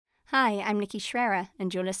Hi, I'm Nikki Schrerer,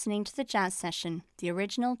 and you're listening to The Jazz Session, the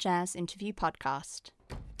original jazz interview podcast.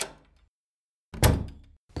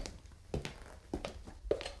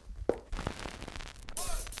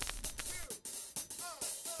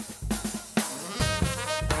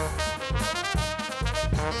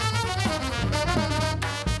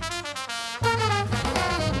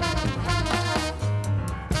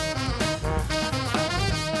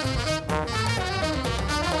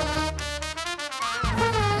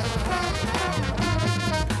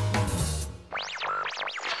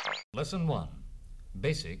 Lesson 1.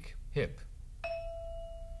 Basic Hip.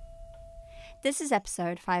 This is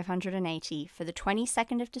episode 580 for the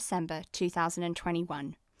 22nd of December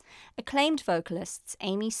 2021. Acclaimed vocalists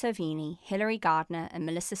Amy Cervini, Hilary Gardner, and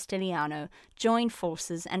Melissa Stylianou joined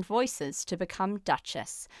forces and voices to become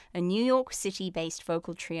Duchess, a New York City-based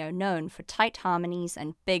vocal trio known for tight harmonies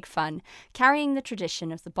and big fun, carrying the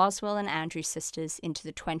tradition of the Boswell and Andrews sisters into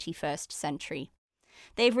the 21st century.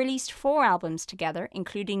 They've released 4 albums together,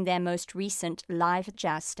 including their most recent Live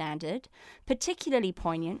Jazz Standard, particularly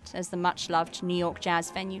poignant as the much-loved New York jazz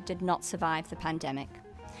venue did not survive the pandemic.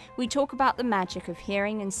 We talk about the magic of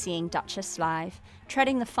hearing and seeing Duchess live,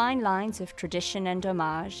 treading the fine lines of tradition and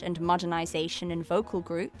homage and modernization in vocal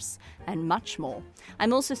groups, and much more.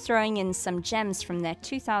 I'm also throwing in some gems from their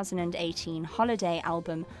 2018 holiday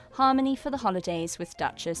album, Harmony for the Holidays with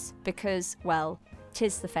Duchess, because, well,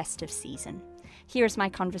 'tis the festive season. Here's my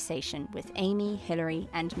conversation with Amy, Hilary,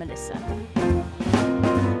 and Melissa.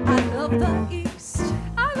 I love the East,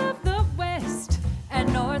 I love the West,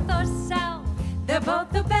 and North or South, they're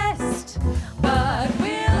both the best. But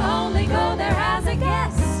we'll only go there as a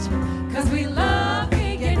guest, 'cause we love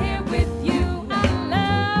being here with you. I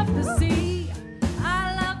love the sea,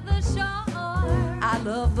 I love the shore, I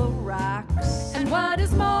love the rocks, and what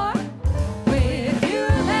is more, with you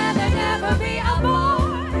there never be a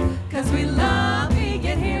bore, 'cause we love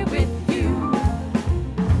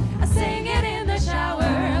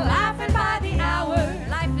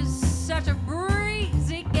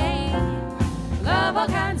all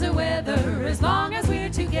kinds of weather, as long as we're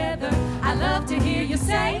together. I love to hear you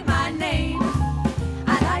say my name.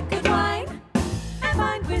 I like good wine and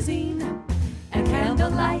fine cuisine and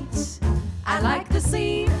candlelight. I like the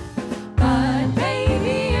scene, but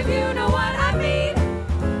baby, if you know what I mean,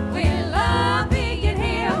 we love being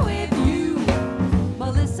here with you.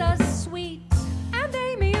 Melissa's sweet and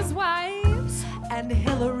Amy is wise, and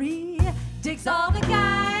Hilary digs all the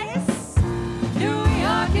guys. New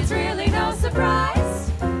York, it's really no surprise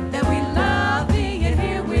that we love being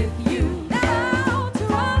here with you. Now,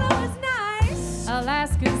 Toronto is nice,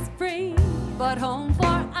 Alaska's free, but home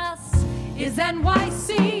for us is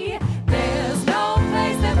NYC. There's no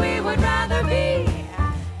place that we would rather be,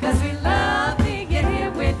 'cause we love being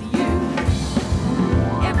here with you.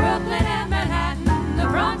 In Brooklyn and Manhattan, the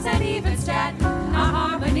Bronx and even Staten, our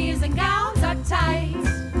harmonies and gowns are tight.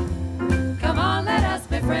 Come on, let us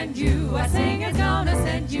befriend you. I sing it's gonna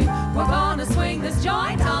send you. We're gonna swing this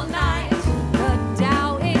joint all night. The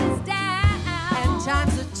Dow is down and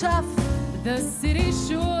times are tough. The city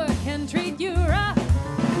sure can treat you rough,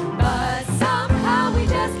 but somehow we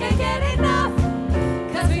just can't get enough,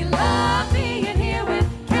 'cause we love being here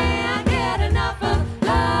with, can't get enough of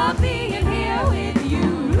love being here with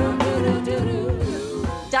you.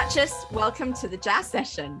 Duchess, welcome to the Jazz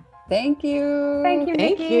Session. Thank you. Thank you,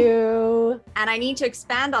 Nikki. Thank you. And I need to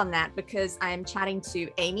expand on that because I'm chatting to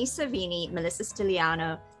Amy Cervini, Melissa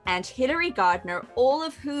Stylianou, and Hilary Gardner, all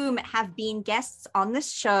of whom have been guests on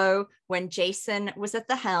this show when Jason was at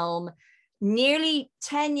the helm nearly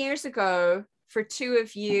 10 years ago for 2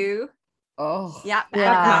 of you. Oh, Yeah.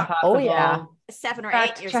 Oh, yeah. 7 or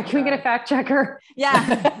Fact 8 years check. ago. Can we get a fact checker? Yeah.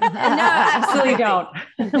 No, absolutely. Don't.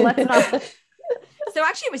 Let's not. So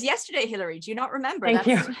actually it was yesterday, Hilary. Do you not remember? Thank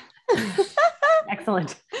you.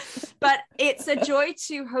 Excellent. But it's a joy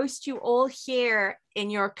to host you all here in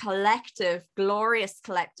your collective, glorious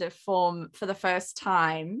collective form for the first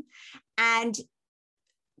time. And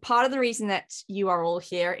part of the reason that you are all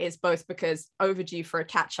here is both because overdue for a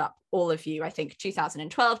catch up, all of you, I think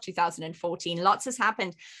 2012, 2014, lots has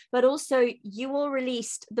happened, but also you all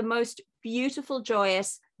released the most beautiful,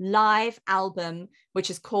 joyous live album, which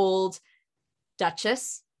is called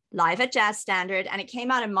Duchess, Live at Jazz Standard, and it came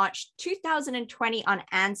out in March 2020 on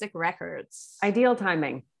Anzac Records. Ideal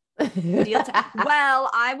timing. Well,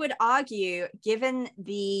 I would argue, given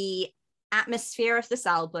the atmosphere of this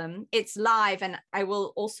album, it's live, and I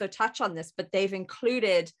will also touch on this, but they've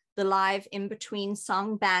included the live in-between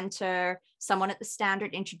song banter, someone at the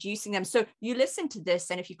standard introducing them. So you listen to this,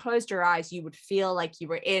 and if you closed your eyes, you would feel like you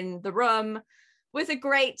were in the room with a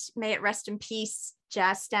great, may it rest in peace,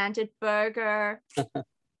 jazz standard burger,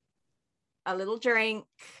 a little drink.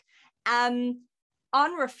 On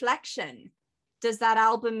reflection, does that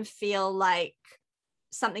album feel like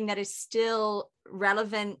something that is still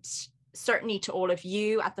relevant, certainly to all of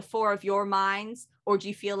you at the fore of your minds? Or do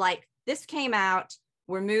you feel like this came out,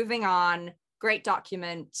 we're moving on, great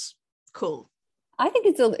document, cool? I think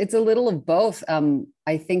it's a little of both.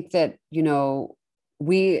 I think that,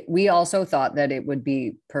 we also thought that it would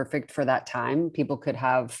be perfect for that time. People could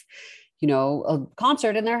have, a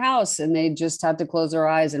concert in their house and they just had to close their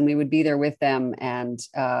eyes and we would be there with them. And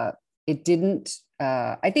it didn't,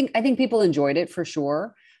 I think people enjoyed it for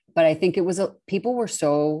sure, but I think people were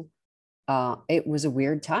so, it was a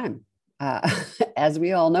weird time, as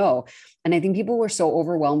we all know. And I think people were so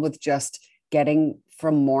overwhelmed with just getting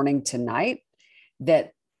from morning to night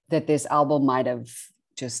that this album might have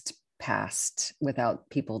just passed without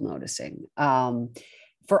people noticing.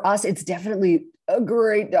 For us, it's definitely a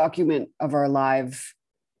great document of our live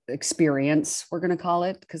experience, we're going to call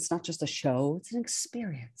it, because it's not just a show, it's an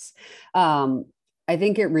experience. I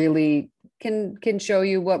think it really can show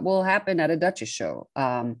you what will happen at a Duchess show.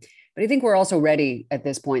 But I think we're also ready at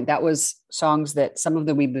this point. That was songs that some of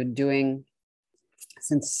them we've been doing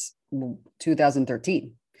since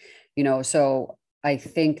 2013, so I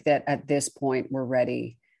think that at this point we're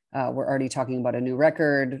ready. We're already talking about a new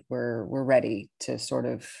record. We're ready to sort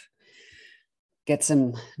of get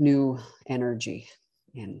some new energy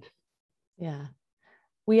in. Yeah.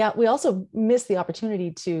 We also missed the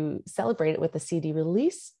opportunity to celebrate it with the CD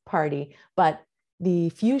release party, but the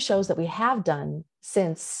few shows that we have done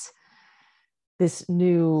since this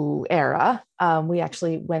new era, we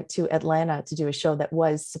actually went to Atlanta to do a show that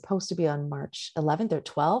was supposed to be on March 11th or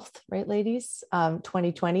 12th, right, ladies?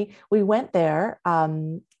 2020. We went there.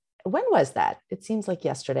 When was that? It seems like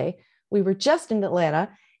yesterday. We were just in Atlanta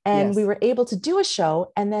and Yes. we were able to do a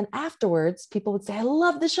show. And then afterwards, people would say, I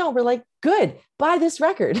love the show. We're like, good, buy this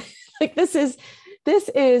record. Like, this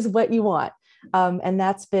is what you want. And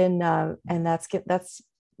that's been, and that's,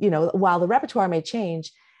 while the repertoire may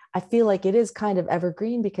change, I feel like it is kind of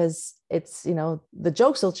evergreen because it's, the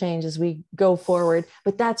jokes will change as we go forward,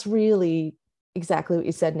 but that's really exactly what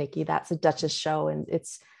you said, Nikki. That's a Duchess show. And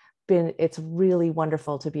it's really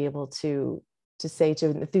wonderful to be able to say to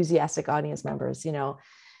enthusiastic audience members,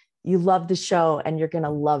 you love the show and you're going to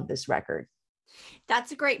love this record.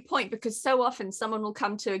 That's a great point, because so often someone will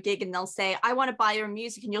come to a gig and they'll say, I want to buy your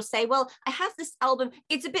music. And you'll say, well, I have this album.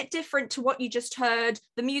 It's a bit different to what you just heard.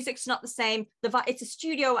 The music's not the same. It's a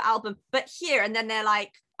studio album, but here. And then they're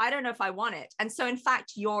like, I don't know if I want it. And so in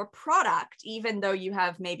fact, your product, even though you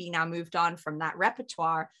have maybe now moved on from that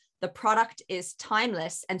repertoire, the product is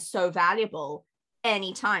timeless and so valuable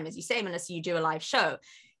anytime. As you say, Melissa, you do a live show.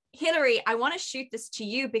 Hilary, I want to shoot this to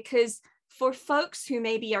you, because for folks who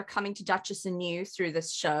maybe are coming to Duchess anew through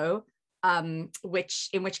this show, in which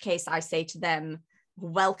case I say to them,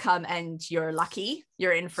 welcome, and you're lucky,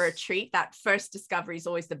 you're in for a treat. That first discovery is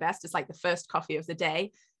always the best. It's like the first coffee of the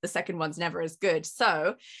day. The second one's never as good.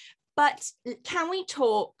 So, but can we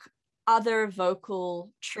talk other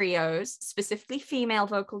vocal trios, specifically female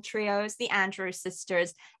vocal trios, the Andrews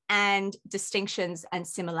sisters, and distinctions and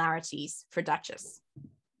similarities for Duchess?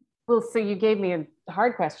 Well, so you gave me a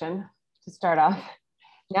hard question to start off.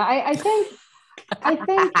 Now, I think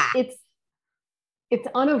it's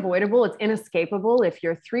unavoidable. It's inescapable if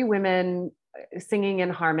you're three women singing in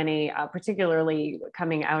harmony, particularly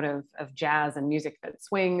coming out of jazz and music that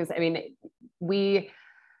swings. I mean,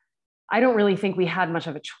 I don't really think we had much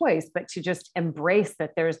of a choice, but to just embrace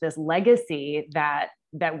that there's this legacy that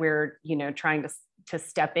we're, trying to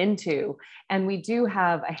step into. And we do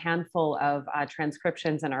have a handful of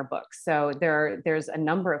transcriptions in our books. So there's a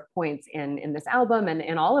number of points in this album and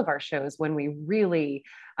in all of our shows when we really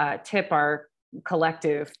tip our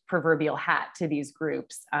collective proverbial hat to these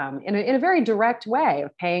groups in a very direct way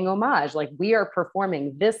of paying homage. Like, we are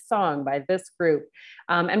performing this song by this group.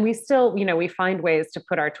 And we still, we find ways to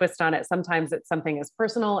put our twist on it. Sometimes it's something as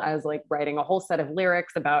personal as like writing a whole set of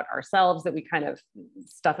lyrics about ourselves that we kind of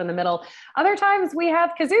stuff in the middle. Other times we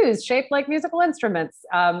have kazoos shaped like musical instruments,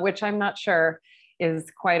 which I'm not sure is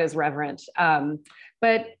quite as reverent.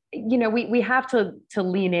 But, we have to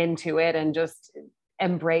lean into it and just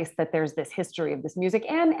embrace that there's this history of this music,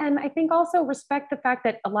 and I think also respect the fact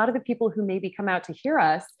that a lot of the people who maybe come out to hear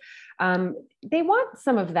us, they want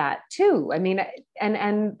some of that too. I mean,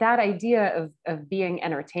 and that idea of being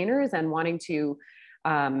entertainers and wanting to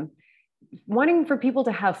wanting for people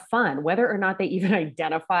to have fun, whether or not they even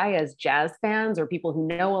identify as jazz fans or people who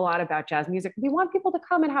know a lot about jazz music. We want people to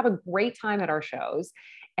come and have a great time at our shows.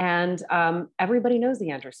 And everybody knows the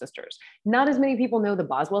Andrews sisters. Not as many people know the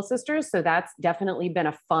Boswell sisters, so that's definitely been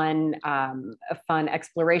a fun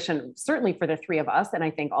exploration, certainly for the three of us, and I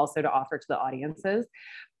think also to offer to the audiences.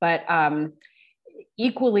 But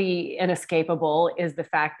equally inescapable is the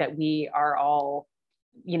fact that we are all,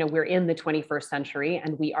 we're in the 21st century,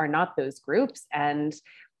 and we are not those groups. And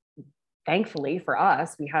thankfully for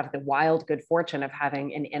us, we have the wild good fortune of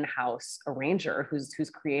having an in-house arranger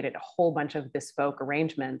who's created a whole bunch of bespoke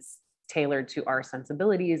arrangements tailored to our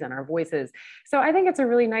sensibilities and our voices. So I think it's a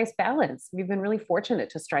really nice balance. We've been really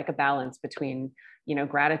fortunate to strike a balance between,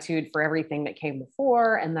 gratitude for everything that came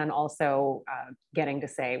before, and then also getting to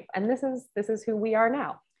say, and this is who we are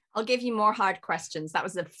now. I'll give you more hard questions. That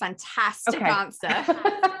was a fantastic answer.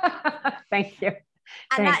 Thank you.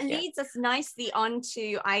 And that leads us nicely on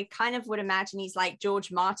to, I kind of would imagine he's like George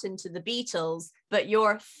Martin to the Beatles, but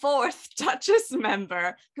your fourth Duchess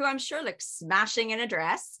member, who I'm sure looks smashing in a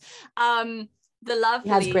dress. The lovely... He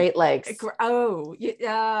has great legs. Oh, you're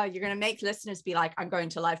going to make listeners be like, I'm going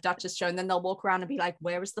to a live Duchess show. And then they'll walk around and be like,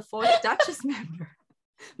 where was the fourth Duchess member?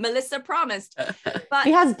 Melissa promised. But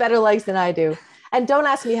he has better legs than I do. And don't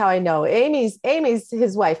ask me how I know. Amy's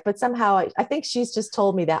his wife, but somehow I think she's just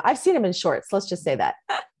told me that. I've seen him in shorts. Let's just say that.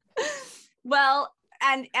 Well,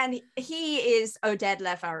 and he is Oded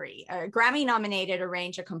Levary, a Grammy-nominated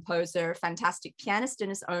arranger, composer, fantastic pianist in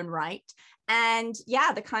his own right, and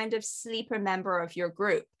the kind of sleeper member of your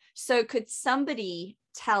group. So could somebody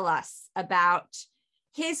tell us about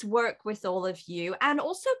his work with all of you, and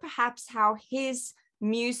also perhaps how his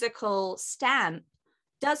musical stamp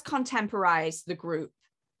does contemporize the group,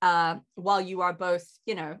 while you are both,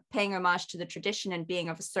 paying homage to the tradition and being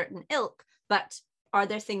of a certain ilk, but are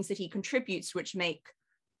there things that he contributes which make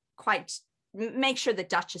sure that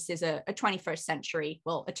Duchess is a 21st century,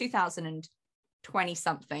 a 2020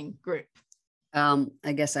 something group?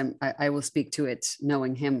 I guess I will speak to it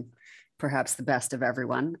knowing him perhaps the best of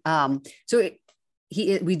everyone.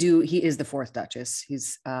 He is the fourth Duchess.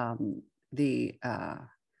 He's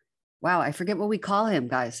I forget what we call him,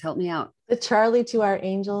 guys. Help me out. The Charlie to our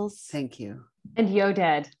angels. Thank you. And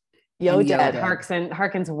Yoded. Yoded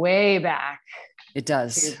harkens way back. It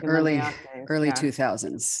does. Early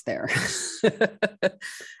 2000s there.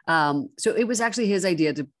 So it was actually his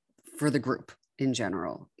idea for the group in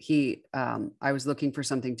general. I was looking for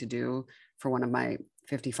something to do for one of my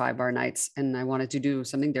 55 bar nights, and I wanted to do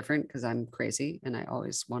something different because I'm crazy and I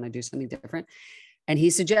always want to do something different. And he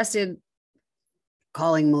suggested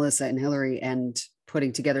calling Melissa and Hilary and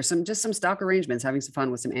putting together some stock arrangements, having some fun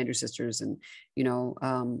with some Andrews sisters. And,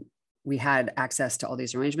 we had access to all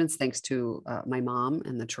these arrangements thanks to my mom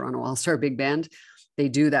and the Toronto All-Star Big Band. They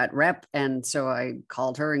do that rep. And so I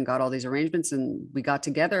called her and got all these arrangements, and we got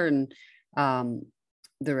together, and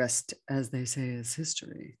the rest, as they say, is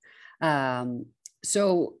history.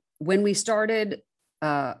 So when we started,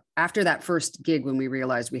 after that first gig, when we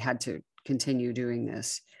realized we had to continue doing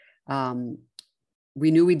this, we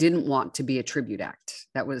knew we didn't want to be a tribute act.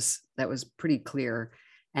 That was pretty clear.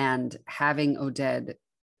 And having Oded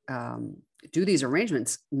do these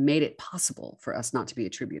arrangements made it possible for us not to be a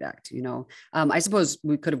tribute act. I suppose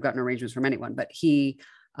we could have gotten arrangements from anyone, but he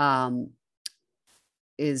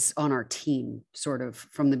is on our team sort of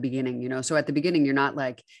from the beginning. So at the beginning, you're not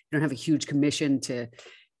like, you don't have a huge commission to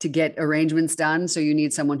get arrangements done. So you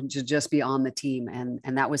need someone to just be on the team.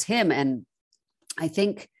 And that was him. And I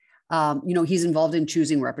think, he's involved in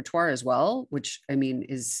choosing repertoire as well, which I mean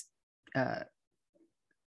is,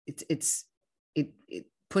 it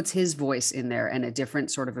puts his voice in there and a different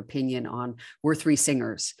sort of opinion on. We're three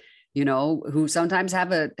singers, who sometimes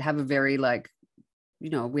have a very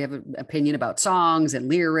we have an opinion about songs and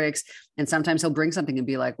lyrics, and sometimes he'll bring something and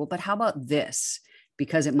be like, well, but how about this?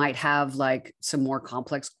 Because it might have like some more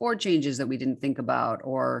complex chord changes that we didn't think about,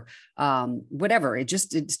 or whatever. It's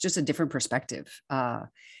just a different perspective.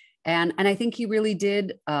 And I think he really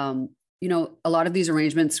did, a lot of these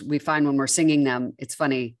arrangements we find when we're singing them, it's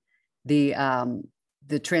funny,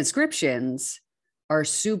 the transcriptions are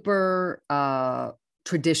super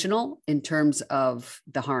traditional in terms of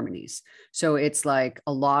the harmonies. So it's like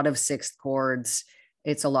a lot of sixth chords.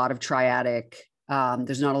 It's a lot of triadic.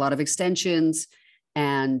 There's not a lot of extensions.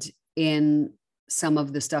 And in some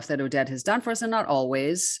of the stuff that Oded has done for us, and not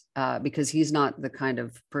always, because he's not the kind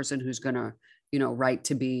of person who's going to, write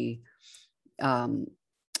to be, cool.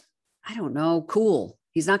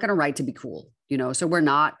 He's not going to write to be cool, so we're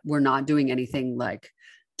not doing anything like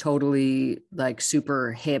totally like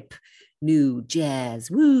super hip, new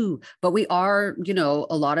jazz, woo. But we are, you know,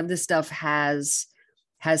 a lot of this stuff has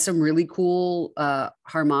some really cool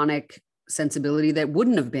harmonic sensibility that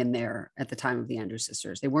wouldn't have been there at the time of the Andrews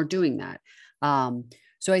Sisters. They weren't doing that.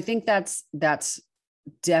 So I think that's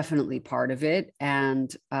definitely part of it.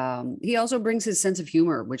 And he also brings his sense of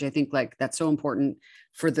humor, which I think like that's so important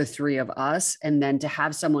for the three of us. And then to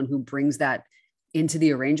have someone who brings that into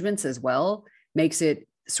the arrangements as well makes it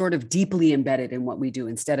sort of deeply embedded in what we do,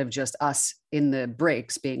 instead of just us in the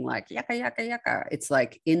breaks being like yaka yaka yaka. It's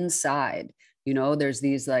like inside, you know, there's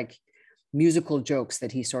these like musical jokes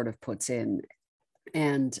that he sort of puts in,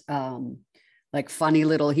 and like funny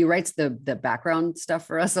little, he writes the background stuff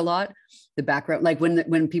for us a lot. The background, like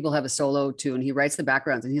when people have a solo tune, he writes the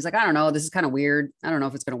backgrounds and he's like, I don't know, this is kind of weird, I don't know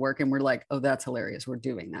if it's going to work. And we're like, oh, that's hilarious, we're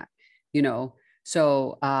doing that, you know.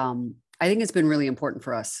 So I think it's been really important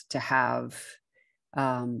for us to have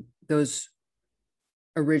those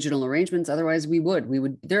original arrangements. Otherwise we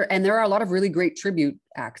would there, and there are a lot of really great tribute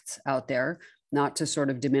acts out there, not to sort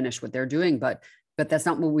of diminish what they're doing, but that's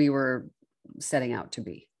not what we were setting out to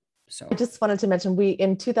be. So I just wanted to mention,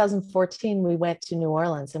 in 2014, we went to New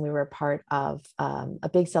Orleans and we were a part of a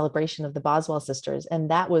big celebration of the Boswell sisters. And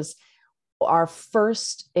that was our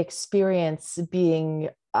first experience being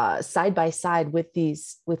side by side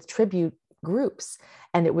with tribute groups.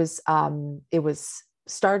 And it was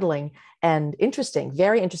startling and interesting,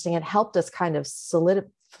 very interesting. It helped us kind of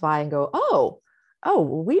solidify and go, oh,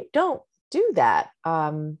 we don't do that.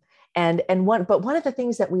 But one of the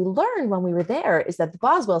things that we learned when we were there is that the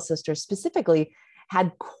Boswell sisters specifically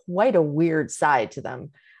had quite a weird side to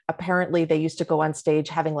them. Apparently they used to go on stage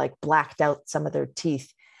having like blacked out some of their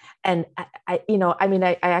teeth. And I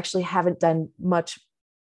actually haven't done much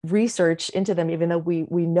research into them, even though we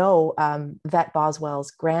know Vet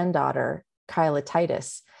Boswell's granddaughter, Kyla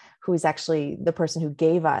Titus, who is actually the person who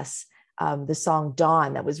gave us the song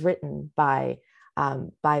Dawn that was written by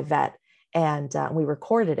Vet. And we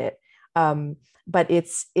recorded it. But it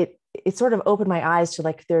sort of opened my eyes to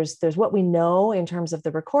like, there's what we know in terms of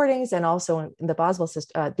the recordings, and also in the Boswell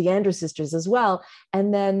sisters, the Andrews sisters as well.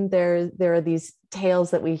 And then there are these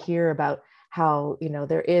tales that we hear about how, you know,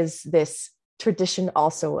 there is this tradition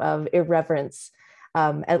also of irreverence,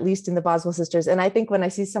 at least in the Boswell sisters. And I think when I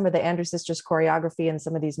see some of the Andrews sisters choreography in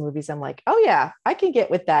some of these movies, I'm like, oh yeah, I can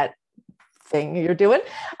get with that thing you're doing.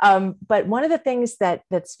 But one of the things that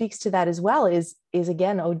speaks to that as well is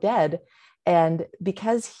again Oded. And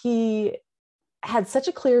because he had such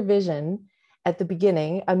a clear vision at the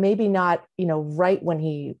beginning, maybe not, you know, right when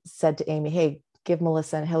he said to Amy, hey, give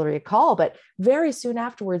Melissa and Hilary a call, but very soon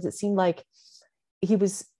afterwards, it seemed like he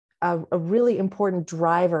was a really important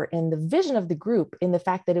driver in the vision of the group, in the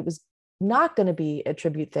fact that it was not going to be a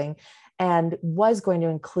tribute thing and was going to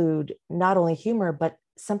include not only humor, but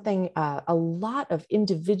something, a lot of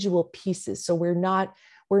individual pieces. So we're not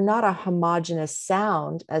a homogenous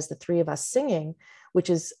sound as the three of us singing,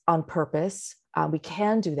 which is on purpose. We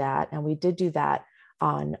can do that. And we did do that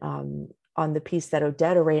on the piece that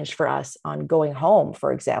Oded arranged for us on Going Home,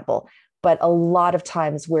 for example. But a lot of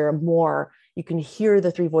times we're more, you can hear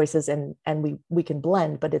the three voices and we can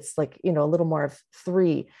blend, but it's like, you know, a little more of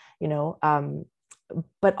three, you know,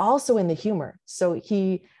 but also in the humor. So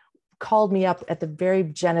he called me up at the very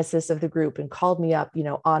genesis of the group and called me up, you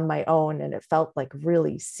know, on my own. And it felt like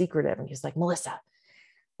really secretive. And he's like, Melissa,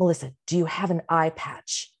 do you have an eye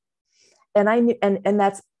patch? And I knew, and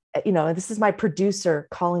that's, you know, this is my producer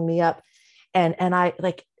calling me up. And I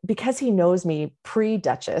like, because he knows me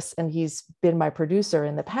pre-Duchess and he's been my producer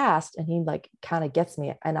in the past, and he like kind of gets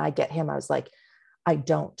me and I get him. I was like, I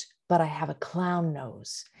don't, but I have a clown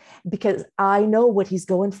nose, because I know what he's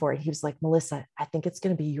going for. He was like, Melissa, I think it's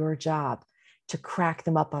going to be your job to crack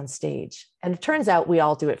them up on stage. And it turns out we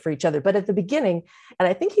all do it for each other. But at the beginning, and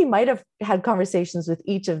I think he might have had conversations with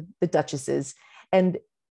each of the Duchesses, and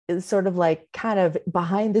it's sort of like kind of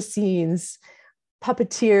behind the scenes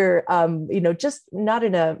puppeteer, you know, just not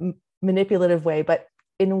in a manipulative way, but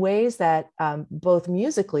in ways that both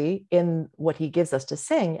musically in what he gives us to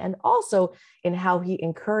sing, and also in how he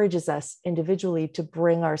encourages us individually to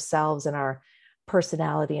bring ourselves and our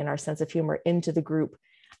personality and our sense of humor into the group,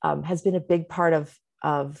 has been a big part of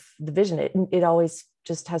the vision. It always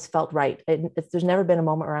just has felt right. There's never been a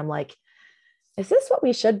moment where I'm like, is this what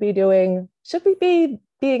we should be doing? Should we be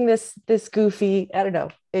being this goofy? I don't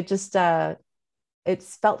know. It just,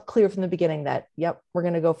 it's felt clear from the beginning that, yep, we're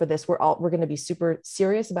going to go for this. We're going to be super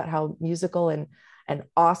serious about how musical and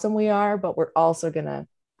awesome we are, but we're also going to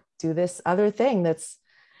do this other thing that's,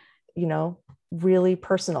 you know, really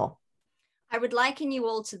personal. I would liken you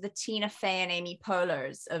all to the Tina Fey and Amy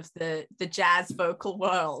Poehlers of the jazz vocal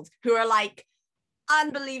world, who are like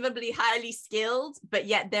unbelievably highly skilled, but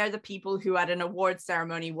yet they're the people who at an award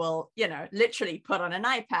ceremony will, you know, literally put on an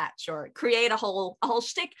eye patch or create a whole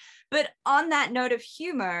shtick. But on that note of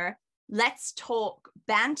humor, let's talk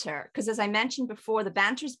banter, because as I mentioned before, the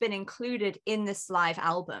banter's been included in this live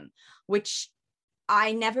album, which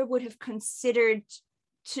I never would have considered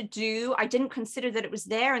to do. I didn't consider that it was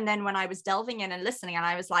there. And then when I was delving in and listening, and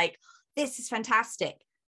I was like, this is fantastic.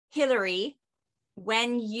 Hilary,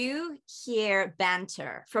 when you hear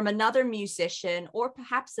banter from another musician or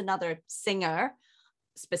perhaps another singer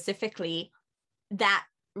specifically that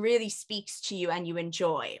really speaks to you and you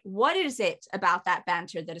enjoy, what is it about that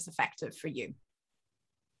banter that is effective for you?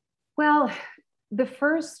 Well,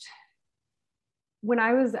 when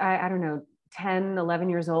I was, I don't know, 10, 11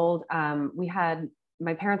 years old,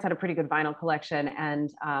 my parents had a pretty good vinyl collection,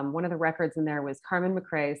 and one of the records in there was Carmen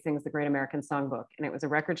McRae Sings the Great American Songbook, and it was a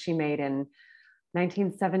record she made in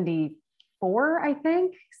 1974, I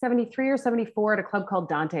think, 73 or 74, at a club called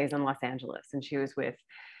Dante's in Los Angeles, and she was with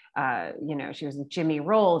she was with Jimmy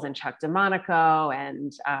Rolls and Chuck DeMonico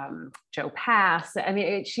and Joe Pass. I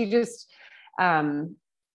mean, she was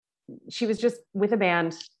just with a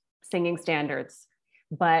band singing standards.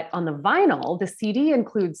 But on the vinyl, the CD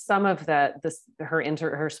includes some of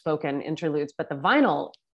her spoken interludes, but the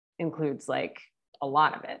vinyl includes like a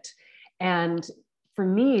lot of it. And for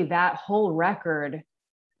me, that whole record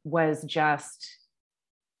was just,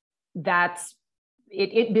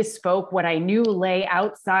 it bespoke what I knew lay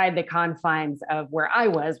outside the confines of where I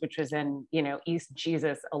was, which was in, East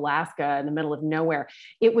Jesus, Alaska, in the middle of nowhere.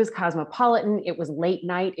 It was cosmopolitan. It was late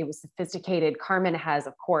night. It was sophisticated. Carmen has,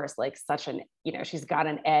 of course, like such an, she's got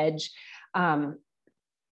an edge.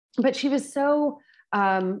 But she was so,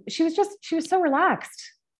 she was so relaxed.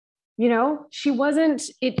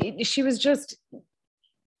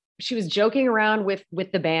 She was joking around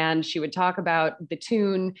with the band. She would talk about the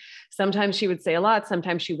tune. Sometimes she would say a lot.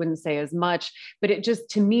 Sometimes she wouldn't say as much, but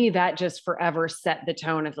to me, that just forever set the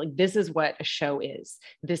tone of like, this is what a show is.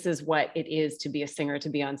 This is what it is to be a singer, to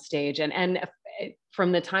be on stage. And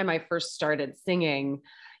from the time I first started singing,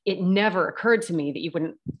 it never occurred to me that you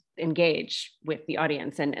wouldn't engage with the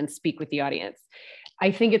audience and speak with the audience.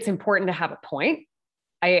 I think it's important to have a point.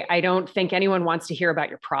 I don't think anyone wants to hear about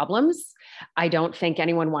your problems. I don't think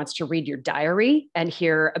anyone wants to read your diary and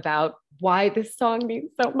hear about why this song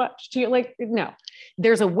means so much to you. Like, no,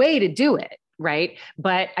 there's a way to do it, right?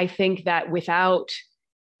 But I think that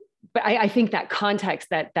I think that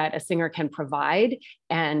context that a singer can provide,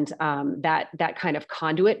 and that kind of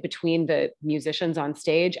conduit between the musicians on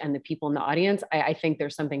stage and the people in the audience, I think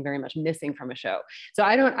there's something very much missing from a show. So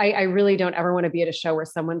I really don't ever want to be at a show where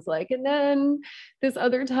someone's like, and then this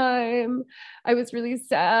other time I was really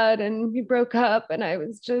sad and we broke up and I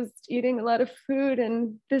was just eating a lot of food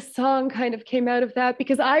and this song kind of came out of that,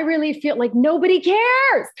 because I really feel like nobody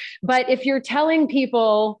cares. But if you're telling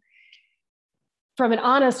people from an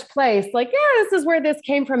honest place, like, yeah, this is where this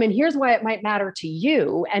came from, and here's why it might matter to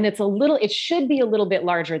you. And it should be a little bit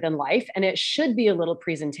larger than life, and it should be a little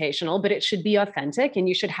presentational, but it should be authentic, and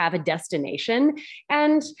you should have a destination.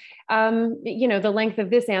 And, the length of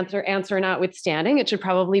this answer notwithstanding, it should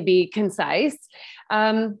probably be concise.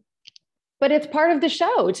 But it's part of the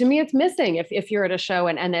show. To me, it's missing if you're at a show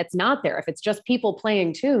and it's not there. If it's just people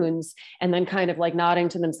playing tunes and then kind of like nodding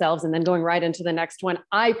to themselves and then going right into the next one,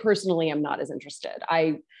 I personally am not as interested.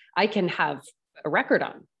 I can have a record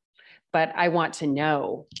on, but I want to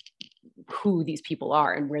know who these people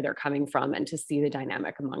are and where they're coming from, and to see the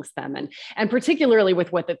dynamic amongst them. And particularly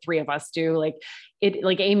with what the three of us do, like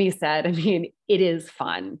Amy said, I mean, it is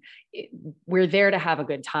fun. We're there to have a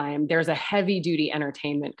good time. There's a heavy duty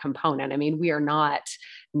entertainment component. I mean, we are not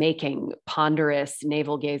making ponderous,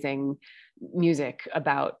 navel gazing music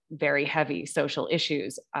about very heavy social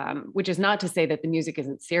issues, which is not to say that the music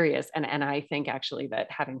isn't serious. And I think actually that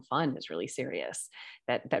having fun is really serious,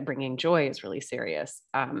 that bringing joy is really serious.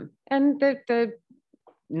 And the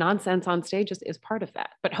nonsense on stage is part of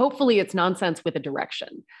that, but hopefully it's nonsense with a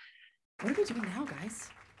direction. What are we doing now, guys?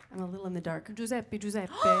 I'm a little in the dark. Giuseppe.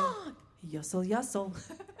 Yussel.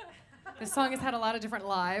 This song has had a lot of different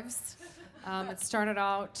lives. It started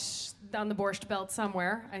out on the Borscht Belt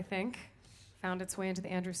somewhere, I think. Found its way into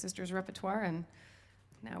the Andrews Sisters repertoire, and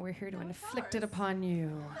now we're here to inflict it upon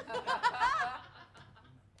you.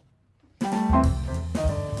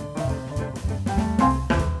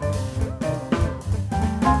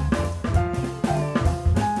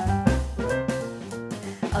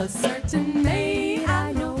 A certain maid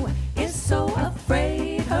I know is so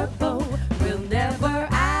afraid her beau will never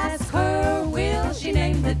ask her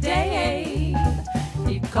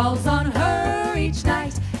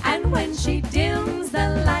she dims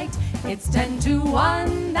the light, it's 10 to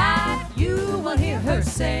 1 that you will hear her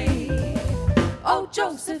say, oh,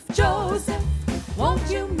 Joseph, Joseph, won't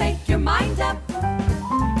you make your mind up?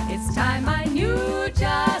 It's time I knew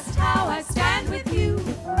just how I stand with you.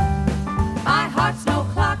 My heart's no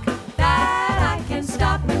clock that I can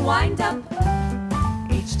stop and wind up.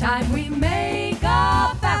 Each time we make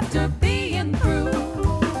up after being through.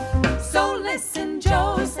 So listen,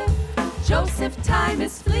 Joseph, Joseph, time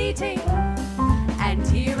is fleeting, and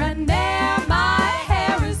here and there my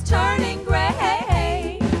hair is turning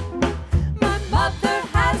gray. My mother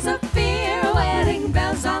has a fear wedding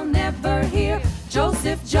bells I'll never hear.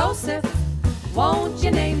 Joseph, Joseph, won't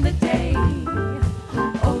you name the day?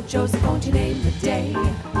 Oh, Joseph, won't you name the day?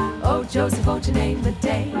 Oh, Joseph, won't you name the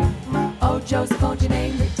day? Oh, Joseph, won't you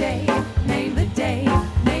name the day? Name the day,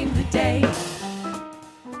 name the day.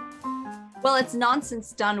 Well, it's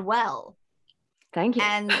nonsense done well. Thank you.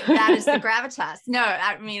 And that is the gravitas. No,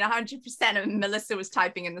 I mean, 100%. And Melissa was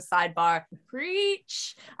typing in the sidebar,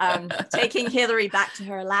 preach, taking Hilary back to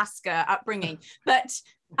her Alaska upbringing. But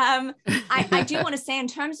I do want to say, in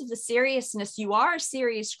terms of the seriousness, you are a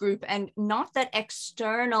serious group, and not that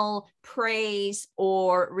external praise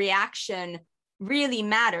or reaction really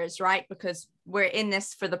matters, right? Because we're in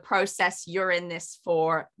this for the process, you're in this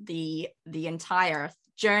for the entire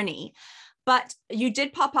journey. But you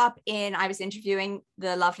did pop up I was interviewing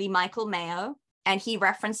the lovely Michael Mayo, and he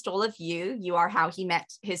referenced all of you. You are how he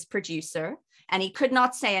met his producer, and he could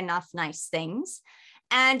not say enough nice things.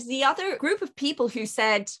 And the other group of people who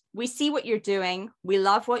said, we see what you're doing, we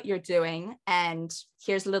love what you're doing, and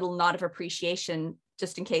here's a little nod of appreciation,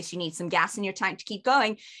 just in case you need some gas in your tank to keep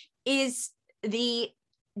going, is the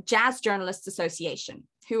Jazz Journalists Association,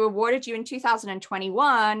 who awarded you in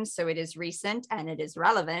 2021, so it is recent and it is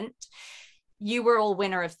relevant. You were all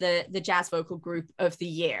winner of the Jazz Vocal Group of the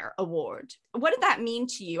Year award. What did that mean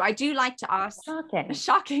to you? I do like to ask.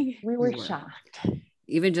 Shocking. We were shocked.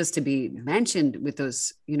 Even just to be mentioned with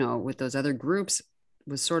those, with those other groups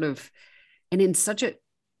was sort of, and in such a,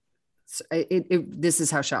 this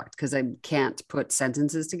is how shocked, because I can't put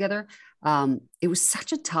sentences together. It was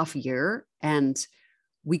such a tough year, and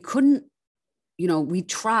we couldn't, we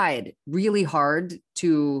tried really hard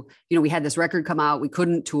to, we had this record come out, we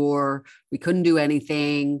couldn't tour, we couldn't do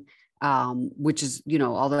anything, which is,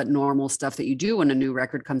 all that normal stuff that you do when a new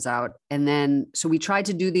record comes out. And then, so we tried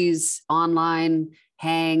to do these online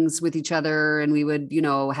hangs with each other, and we would,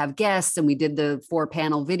 have guests, and we did the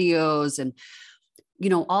 4-panel videos and,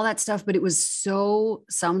 all that stuff. But it was so,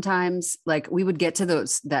 sometimes like we would get to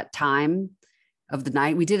that time of the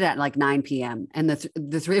night. We did it at like 9 p.m. and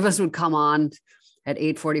the three of us would come on at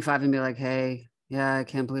 8:45 and be like, hey, yeah, I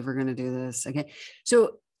can't believe we're going to do this. Okay.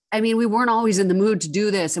 So, I mean, we weren't always in the mood to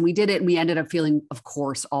do this, and we did it, and we ended up feeling, of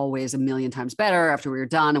course, always a million times better after we were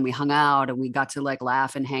done, and we hung out and we got to like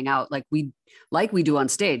laugh and hang out like we do on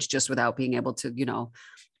stage, just without being able to,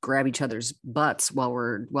 grab each other's butts while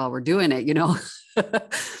we're doing it,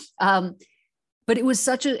 but it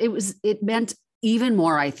was it meant even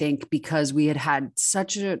more, I think, because we had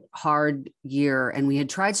such a hard year, and we had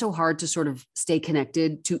tried so hard to sort of stay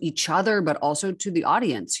connected to each other, but also to the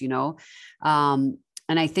audience, and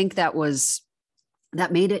I think that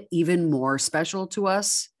made it even more special to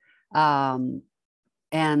us. And,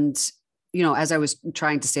 as I was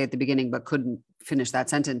trying to say at the beginning, but couldn't finish that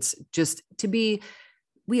sentence, just to be,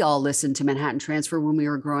 we all listened to Manhattan Transfer when we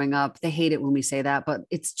were growing up. They hate it when we say that, but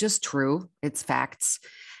it's just true. It's facts.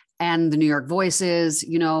 And the New York Voices,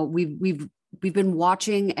 we've been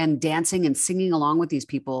watching and dancing and singing along with these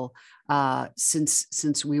people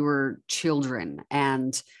since we were children.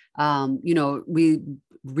 And, we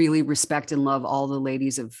really respect and love all the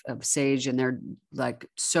ladies of Sage, and they're like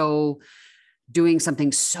doing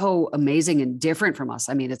something so amazing and different from us.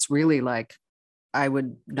 I mean, it's really like, I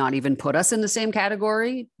would not even put us in the same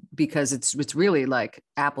category, because it's really like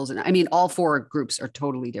apples. And I mean, all 4 groups are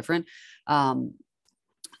totally different.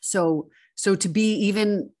 So to be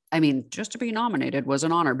even, I mean, just to be nominated was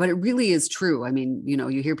an honor, but it really is true. I mean,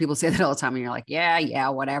 you hear people say that all the time, and you're like, yeah,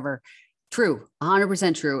 whatever. True.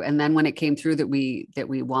 100% true. And then when it came through that we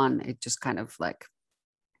won, it just kind of like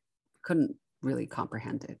couldn't really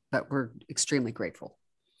comprehend it, but we're extremely grateful.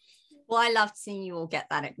 Well, I loved seeing you all get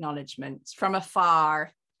that acknowledgement from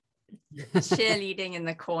afar, cheerleading in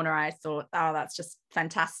the corner. I thought, oh, that's just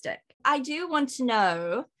fantastic. I do want to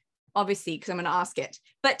know, obviously, because I'm going to ask it,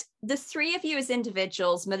 but the 3 of you as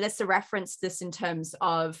individuals, Melissa referenced this in terms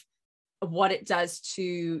of what it does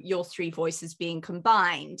to your 3 voices being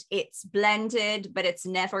combined. It's blended, but it's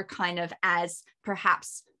never kind of as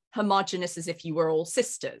perhaps homogenous as if you were all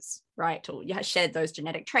sisters, right? Or you shared those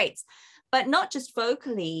genetic traits. but not just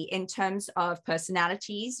vocally. In terms of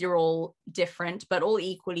personalities, you're all different, but all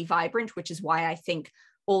equally vibrant, which is why I think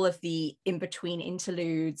all of the in-between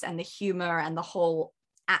interludes and the humor and the whole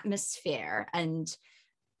atmosphere and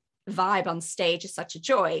vibe on stage is such a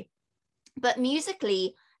joy. But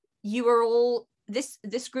musically, you are all,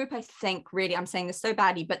 this group, I think, really, I'm saying this so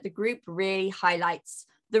badly, but the group really highlights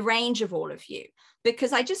the range of all of you,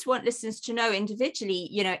 because I just want listeners to know individually,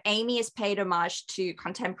 you know, Amy has paid homage to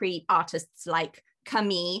contemporary artists like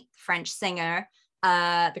Camille, French singer.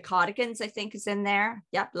 The Cardigans, I think, is in there.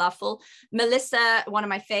 Yep, loveful. Melissa, one of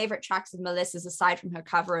my favorite tracks of Melissa's, aside from her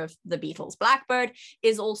cover of the Beatles' Blackbird,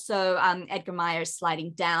 is also Edgar Meyer's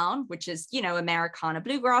Sliding Down, which is, you know, Americana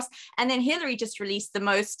bluegrass. And then Hilary just released the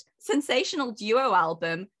most sensational duo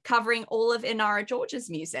album covering all of Inara George's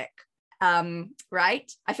music.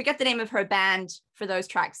 Right? I forget the name of her band for those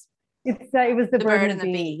tracks. It was the Bird and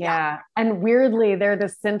the Bee. Yeah. And weirdly, they're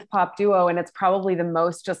the synth pop duo, and it's probably the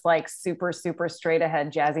most just like super, super straight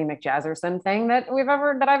ahead Jazzy McJazzerson thing that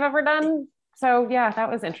I've ever done. So yeah,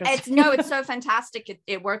 that was interesting. It's so fantastic.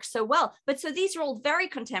 It works so well. But so these are all very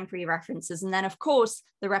contemporary references. And then of course,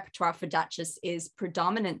 the repertoire for Duchess is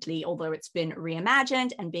predominantly, although it's been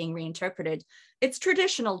reimagined and being reinterpreted, it's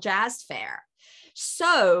traditional jazz fare.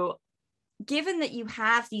 So given that you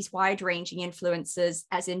have these wide-ranging influences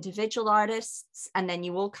as individual artists, and then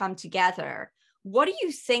you all come together, what do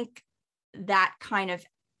you think that kind of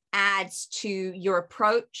adds to your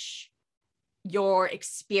approach, your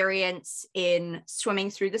experience in swimming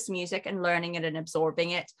through this music and learning it and absorbing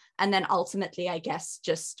it? And then ultimately, I guess,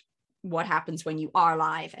 just what happens when you are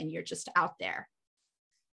live and you're just out there?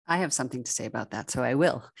 I have something to say about that, so I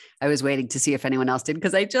will. I was waiting to see if anyone else did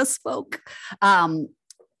because I just spoke.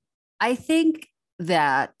 I think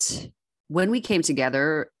that when we came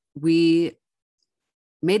together, we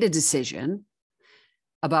made a decision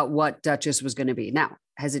about what Duchess was going to be. Now,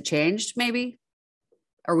 has it changed? Maybe.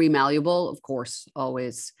 Are we malleable? Of course,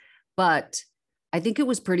 always. But I think it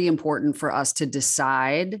was pretty important for us to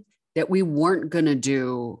decide that we weren't going to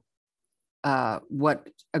do what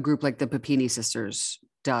a group like the Papini Sisters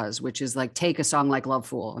does, which is like take a song like Love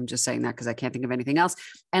Fool. I'm just saying that because I can't think of anything else,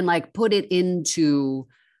 and like put it into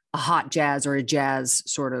a hot jazz or a jazz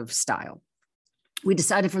sort of style. We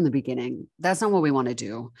decided from the beginning, that's not what we want to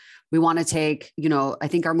do. We want to take, you know, I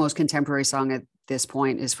think our most contemporary song at this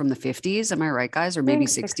point is from the 50s. Am I right, guys? Or maybe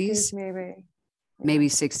 60s? Maybe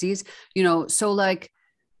 60s, you know, so like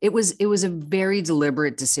it was a very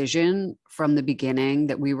deliberate decision from the beginning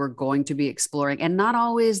that we were going to be exploring, and not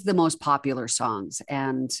always the most popular songs.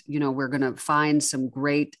 And, you know, we're going to find some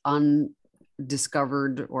great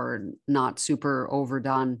undiscovered or not super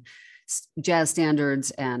overdone jazz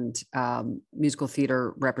standards and musical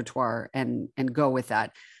theater repertoire and go with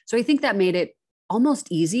that. So I think that made it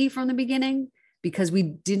almost easy from the beginning, because we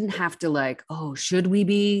didn't have to like, oh, should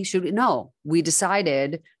we? No, we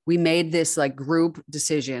decided, we made this like group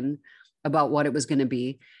decision about what it was going to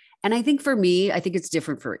be. And I think for me, I think it's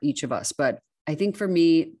different for each of us, but I think for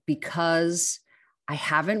me, because I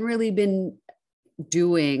haven't really been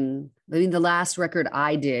doing, I mean, the last record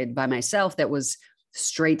I did by myself that was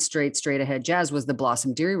straight ahead jazz was the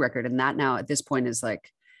Blossom Dearie record. And that now at this point is like,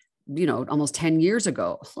 you know, almost 10 years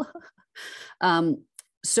ago.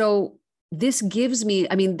 So this gives me,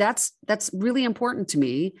 I mean, that's really important to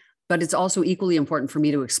me, but it's also equally important for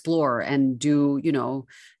me to explore and do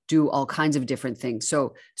all kinds of different things.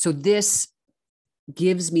 So this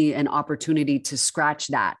gives me an opportunity to scratch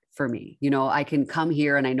that for me. You know, I can come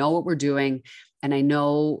here and I know what we're doing, and I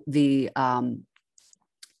know the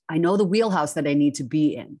wheelhouse that I need to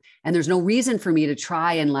be in. And there's no reason for me to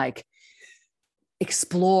try and like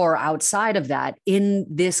explore outside of that in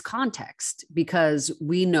this context, because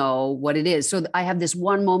we know what it is. So I have this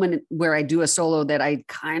one moment where I do a solo that I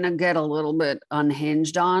kind of get a little bit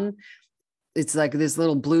unhinged on. It's like this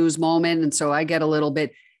little blues moment. And so I get a little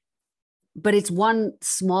bit, but it's one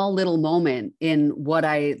small little moment in what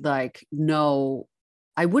I like know.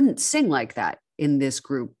 I wouldn't sing like that in this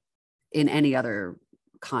group in any other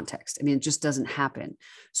context. I mean, it just doesn't happen.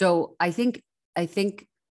 So I think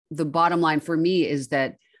the bottom line for me is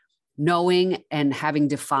that knowing and having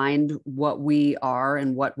defined what we are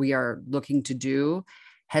and what we are looking to do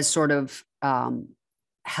has sort of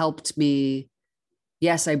helped me.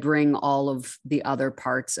 Yes, I bring all of the other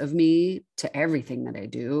parts of me to everything that I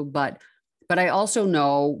do, but I also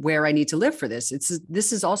know where I need to live for this.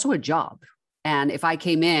 This is also a job. And if I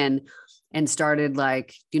came in and started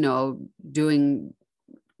like, you know, doing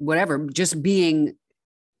whatever, just being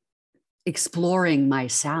exploring my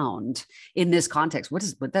sound in this context. What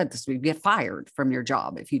that does? You get fired from your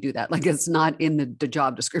job if you do that. Like, it's not in the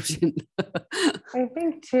job description. I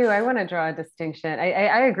think too, I want to draw a distinction.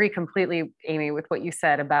 I agree completely, Amy, with what you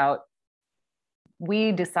said about,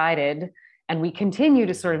 we decided, and we continue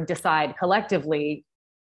to sort of decide collectively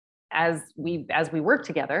as we work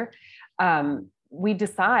together, we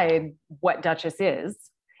decide what Duchess is.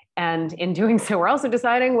 And in doing so, we're also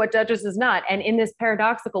deciding what Duchess is not. And in this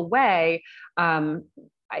paradoxical way,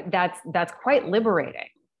 that's quite liberating.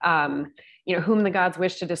 Whom the gods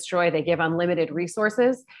wish to destroy, they give unlimited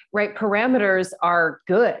resources, right? Parameters are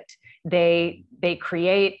good. They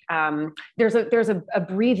create, there's a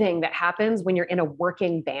breathing that happens when you're in a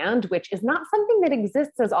working band, which is not something that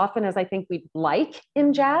exists as often as I think we'd like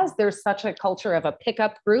in jazz. There's such a culture of a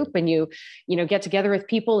pickup group, and you get together with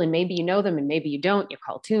people and maybe you know them and maybe you don't, you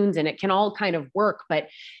call tunes and it can all kind of work. But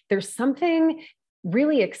there's something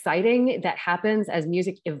really exciting that happens as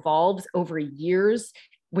music evolves over years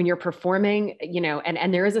when you're performing,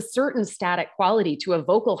 and there is a certain static quality to a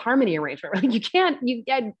vocal harmony arrangement.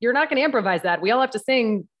 You're not going to improvise that. We all have to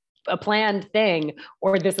sing a planned thing,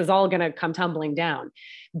 or this is all going to come tumbling down.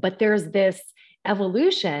 But there's this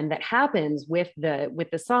evolution that happens with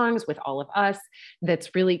the songs, with all of us,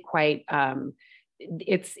 that's really quite,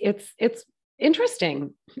 it's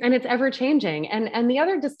interesting, and it's ever changing. And the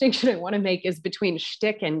other distinction I want to make is between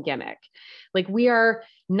shtick and gimmick. Like, we are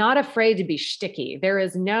not afraid to be shticky. There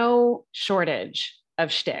is no shortage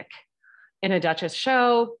of shtick in a Duchess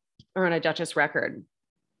show or in a Duchess record.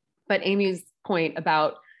 But Amy's point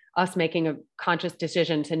about us making a conscious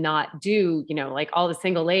decision to not do, like all the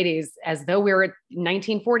single ladies as though we were at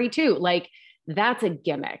 1942, like, that's a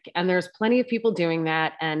gimmick. And there's plenty of people doing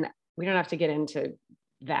that. And we don't have to get into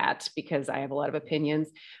that because I have a lot of opinions,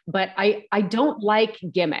 but I don't like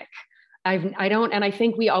gimmick. I don't, and I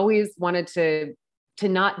think we always wanted to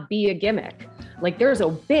not be a gimmick. Like, there's a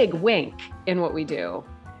big wink in what we do,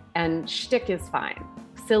 and shtick is fine,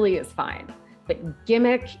 silly is fine, but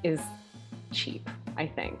gimmick is cheap, I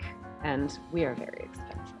think, and we are very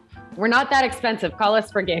expensive. We're not that expensive. Call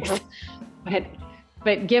us for gigs, but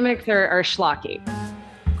gimmicks are schlocky.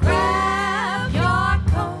 Grab your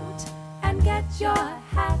coat and get your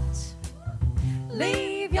hat.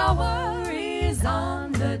 Leave your worries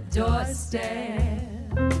on the doorstep.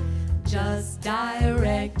 Just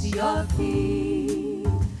direct your feet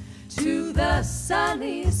to the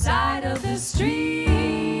sunny side of the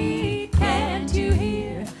street. Can't you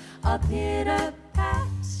hear a pitter-pat?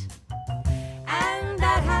 And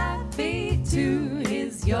that happy tune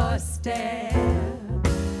is your step.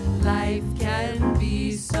 Life can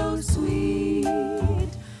be so sweet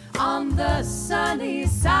on the sunny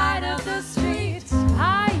side of the street.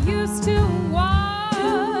 I used to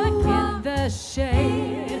walk in the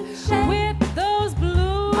shade with those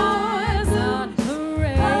blues on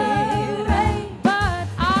parade, but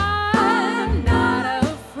I'm not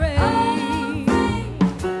afraid.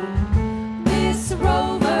 This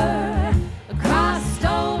rover crossed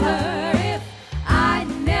over. If I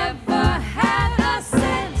never had a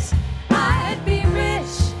cent, I'd be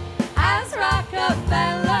rich as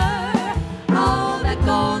Rockefeller. All the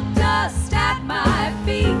gold dust at my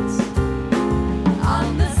feet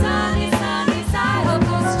on the sunny side of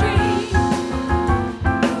the street.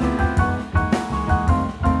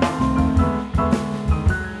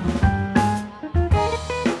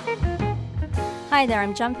 Hi there,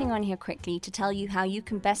 I'm jumping on here quickly to tell you how you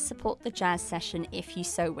can best support the Jazz Session if you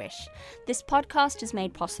so wish. This podcast is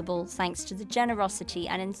made possible thanks to the generosity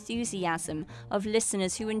and enthusiasm of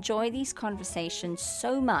listeners who enjoy these conversations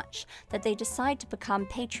so much that they decide to become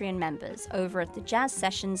Patreon members over at the Jazz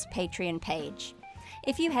Session's Patreon page.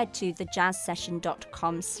 If you head to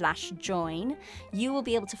thejazzsession.com/join, you will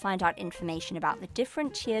be able to find out information about the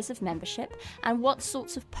different tiers of membership and what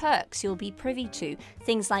sorts of perks you'll be privy to.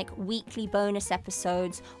 Things like weekly bonus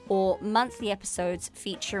episodes or monthly episodes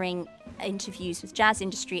featuring interviews with jazz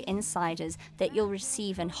industry insiders that you'll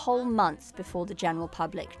receive a whole month before the general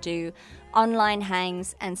public do, online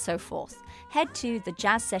hangs, and so forth. Head to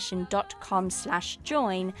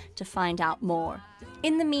thejazzsession.com/join to find out more.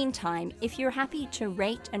 In the meantime, if you're happy to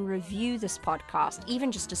rate and review this podcast,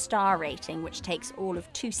 even just a star rating, which takes all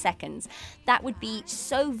of 2 seconds, that would be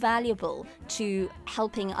so valuable to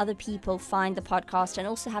helping other people find the podcast and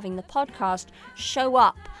also having the podcast show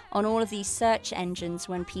up on all of these search engines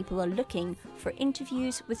when people are looking for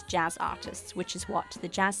interviews with jazz artists, which is what the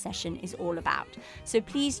Jazz Session is all about. So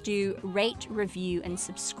please do rate, review, and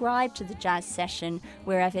subscribe to the Jazz Session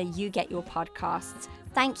wherever you get your podcasts.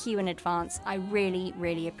 Thank you in advance. I really,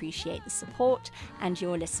 really appreciate the support and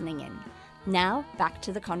your listening in. Now, back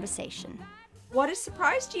to the conversation. What has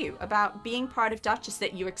surprised you about being part of Duchess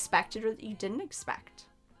that you expected or that you didn't expect?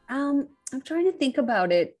 I'm trying to think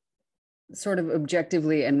about it sort of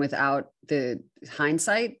objectively and without the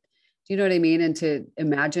hindsight. Do you know what I mean? And to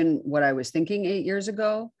imagine what I was thinking 8 years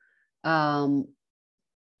ago.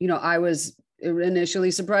 I was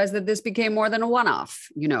initially surprised that this became more than a one-off,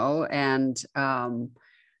 and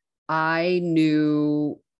I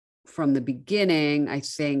knew from the beginning, I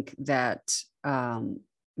think that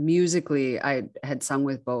musically, I had sung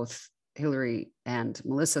with both Hilary and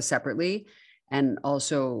Melissa separately, and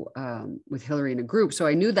also with Hilary in a group. So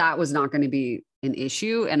I knew that was not going to be an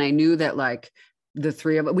issue. And I knew that like the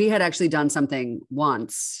three of us, we had actually done something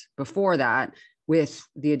once before that with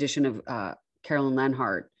the addition of Carolyn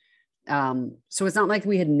Lenhart. So it's not like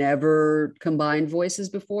we had never combined voices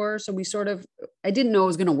before. So we I didn't know it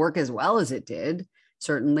was going to work as well as it did,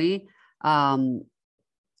 certainly. I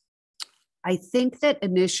think that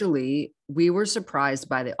initially we were surprised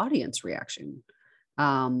by the audience reaction.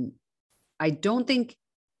 I don't think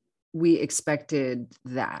we expected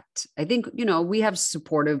that. I think, we have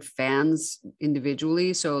supportive fans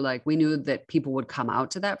individually. So like we knew that people would come out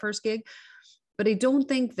to that first gig, but I don't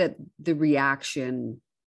think that the reaction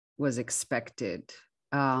was expected.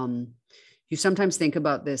 You sometimes think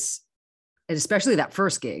about this, and especially that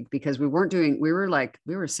first gig, because we were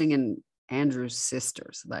singing Andrew's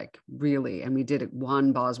sisters, like really. And we did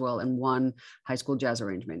one Boswell and one high school jazz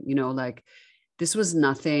arrangement, like this was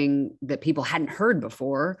nothing that people hadn't heard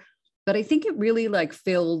before, but I think it really like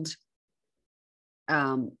filled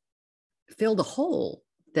a hole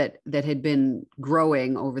that had been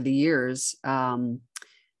growing over the years.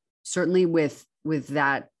 Certainly with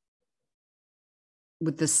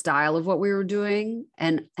the style of what we were doing.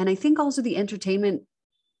 And I think also the entertainment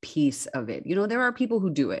piece of it, there are people who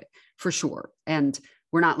do it for sure. And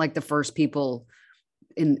we're not like the first people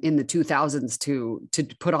in the 2000s to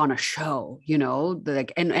put on a show,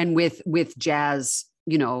 like, and with jazz,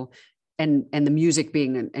 and the music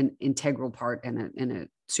being an integral part and a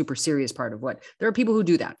super serious part of what there are people who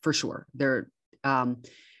do that for sure. But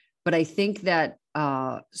I think that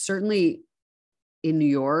certainly in New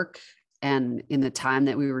York and in the time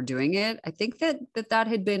that we were doing it, I think that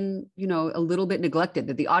had been, a little bit neglected,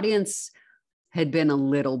 that the audience had been a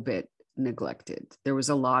little bit neglected. There was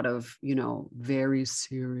a lot of, very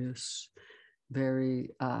serious, very,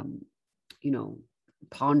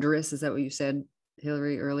 ponderous. Is that what you said,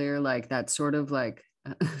 Hilary, earlier? Like that sort of like,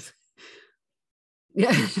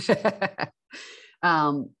 yeah.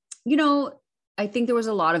 I think there was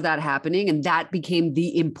a lot of that happening, and that became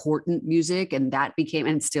the important music, and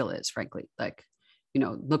and still is, frankly, like,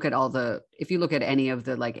 if you look at any of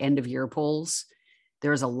the like end of year polls,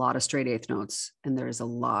 there's a lot of straight eighth notes, and there's a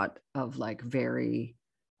lot of like very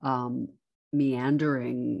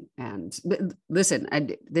meandering. And listen,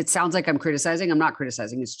 it sounds like I'm criticizing. I'm not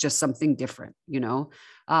criticizing. It's just something different,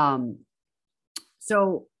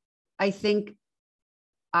 So I think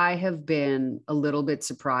I have been a little bit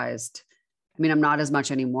surprised. I mean, I'm not as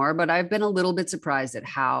much anymore, but I've been a little bit surprised at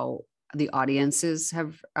how the audiences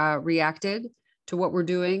have reacted to what we're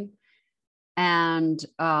doing. And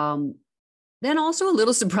then also a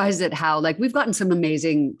little surprised at how, like, we've gotten some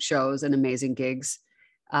amazing shows and amazing gigs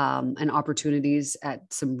and opportunities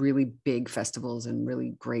at some really big festivals and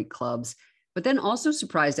really great clubs, but then also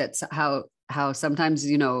surprised at how sometimes,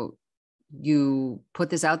 you put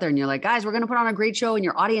this out there and you're like, guys, we're going to put on a great show, and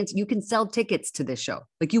your audience, you can sell tickets to this show.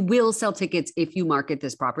 Like, you will sell tickets if you market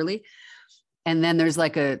this properly. And then there's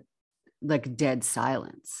like a dead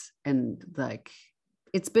silence. And like,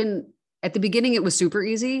 it's been, at the beginning, it was super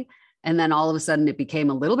easy. And then all of a sudden it became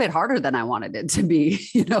a little bit harder than I wanted it to be,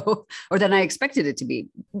 or than I expected it to be,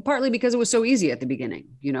 partly because it was so easy at the beginning,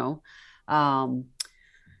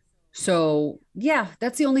 So yeah,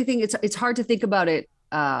 that's the only thing. It's hard to think about it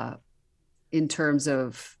in terms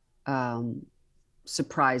of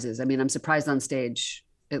surprises. I mean, I'm surprised on stage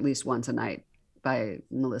at least once a night by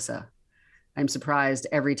Melissa. I'm surprised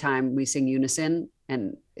every time we sing unison,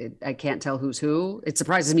 and I can't tell who's who. It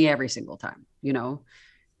surprises me every single time,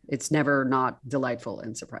 It's never not delightful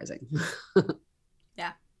and surprising.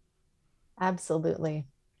 Yeah. Absolutely.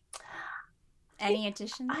 Any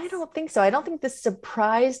additions? I don't think so. I don't think this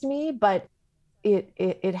surprised me, but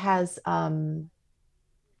it has,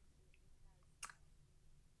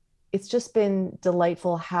 it's just been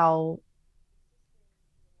delightful how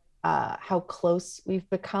close we've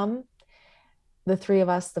become, the three of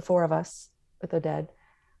us, the four of us with Oded,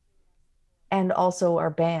 and also our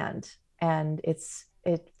band. And it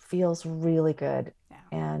feels really good. Yeah.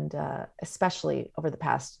 And especially over the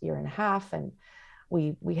past year and a half. And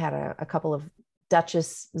we had a couple of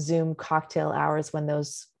Duchess Zoom cocktail hours when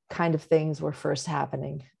those kind of things were first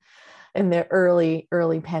happening in the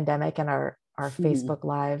early pandemic, and our Facebook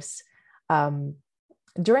lives,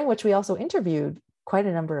 during which we also interviewed quite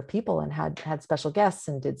a number of people and had special guests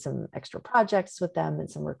and did some extra projects with them and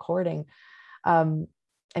some recording, and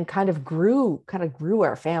kind of grew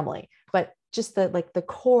our family. But just the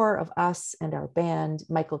core of us and our band,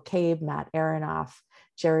 Michael Cabe, Matt Aronoff,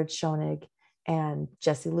 Jared Schoenig, and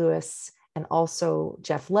Jesse Lewis, and also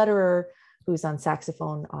Jeff Lederer, who's on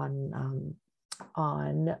saxophone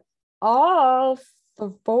on all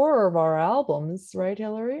 4 of our albums, right,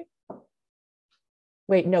 Hilary?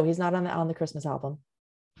 Wait, no, he's not on the Christmas album.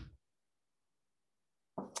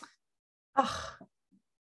 Oh,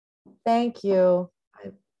 thank you.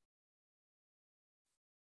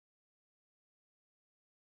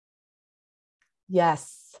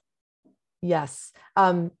 Yes. Yeah,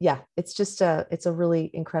 it's just it's a really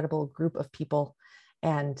incredible group of people,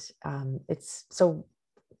 and it's so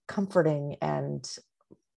comforting and,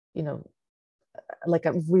 like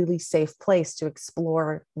a really safe place to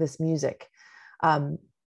explore this music. And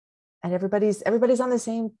everybody's on the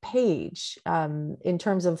same page in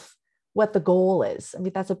terms of what the goal is. I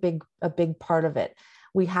mean, that's a big part of it.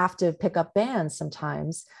 We have to pick up bands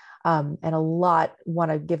sometimes. And a lot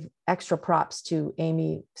want to give extra props to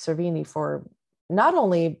Amy Cervini for not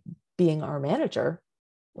only being our manager.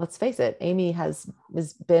 Let's face it, Amy has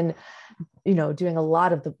been, doing a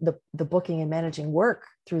lot of the booking and managing work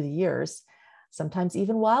through the years, sometimes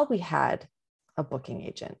even while we had a booking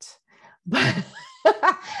agent. But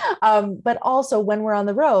also when we're on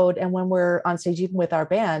the road and when we're on stage, even with our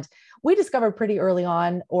band, we discovered pretty early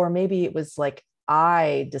on, or maybe it was like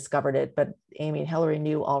I discovered it, but Amy and Hilary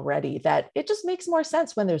knew already, that it just makes more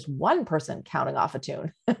sense when there's one person counting off a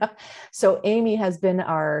tune. So Amy has been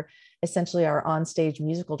essentially our onstage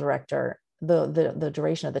musical director the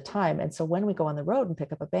duration of the time. And so when we go on the road and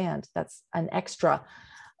pick up a band, that's an extra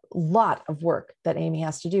lot of work that Amy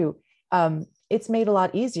has to do. It's made a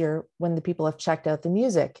lot easier when the people have checked out the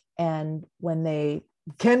music and when they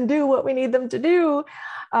can do what we need them to do.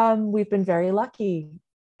 We've been very lucky,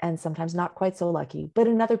 and sometimes not quite so lucky. But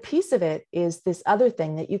another piece of it is this other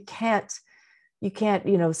thing that you can't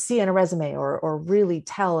see in a resume or really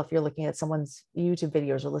tell if you're looking at someone's YouTube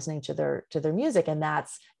videos or listening to their music, and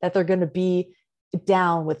that's that they're going to be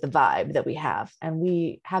down with the vibe that we have. And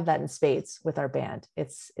we have that in spades with our band.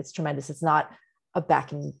 It's tremendous. It's not a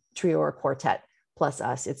backing trio or quartet plus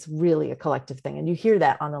us. It's really a collective thing. And you hear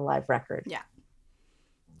that on the live record. Yeah.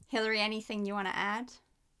 Hilary, anything you want to add?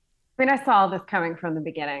 I mean, I saw this coming from the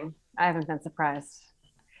beginning. I haven't been surprised.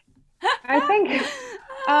 I think,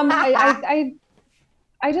 I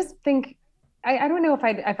just think, I don't know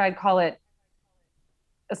if I'd call it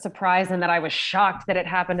a surprise and that I was shocked that it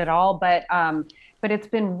happened at all, but it's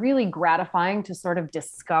been really gratifying to sort of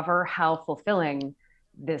discover how fulfilling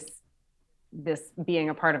this being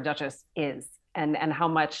a part of Duchess is, and how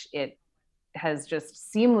much it has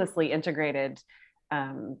just seamlessly integrated.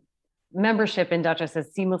 Membership in Duchess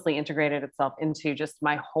has seamlessly integrated itself into just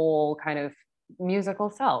my whole kind of musical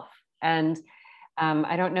self. And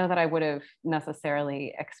I don't know that I would have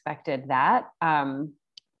necessarily expected that.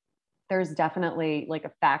 There's definitely like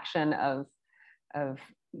a faction of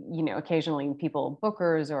occasionally people,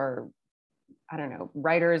 bookers or I don't know,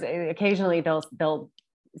 writers, occasionally they'll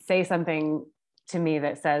say something to me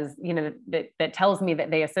that says, that tells me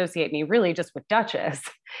that they associate me really just with Duchess.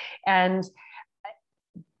 And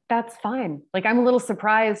that's fine. Like, I'm a little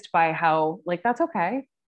surprised by how, like, that's okay.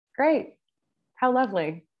 Great. How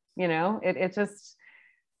lovely. It just,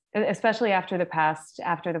 especially after the past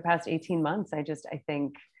 18 months, I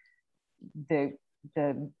think the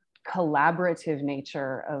collaborative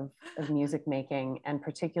nature of music making, and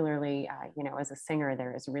particularly, as a singer,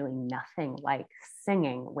 there is really nothing like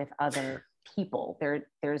singing with other people.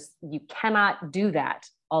 You cannot do that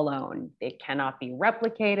alone. It cannot be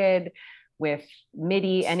replicated with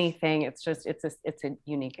MIDI, anything. It's a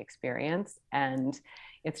unique experience. And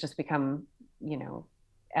it's just become,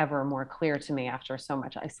 ever more clear to me after so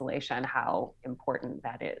much isolation, how important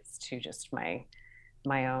that is to just my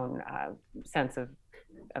own sense of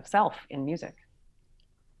self in music.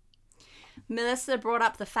 Melissa brought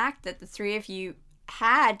up the fact that the three of you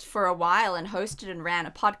had for a while and hosted and ran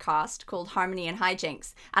a podcast called Harmony and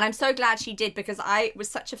Hijinks, and I'm so glad she did, because I was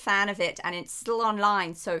such a fan of it, and it's still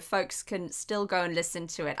online so folks can still go and listen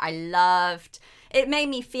to it. I loved it. Made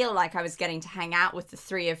me feel like I was getting to hang out with the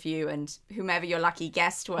three of you and whomever your lucky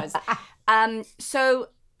guest was. So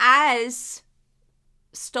as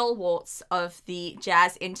stalwarts of the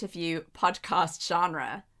jazz interview podcast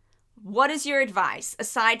genre, what is your advice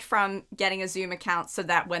aside from getting a Zoom account so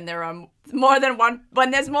that when there are more than one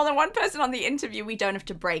person on the interview, we don't have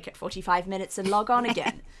to break at 45 minutes and log on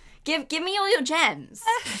again? Give me all your gems.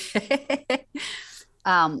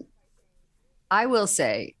 I will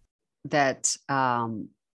say that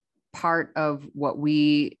part of what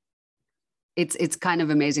it's kind of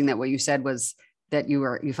amazing that what you said was that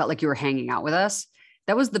you felt like you were hanging out with us.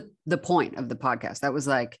 That was the point of the podcast. That was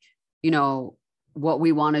like, what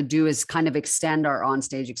we want to do is kind of extend our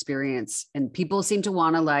onstage experience, and people seem to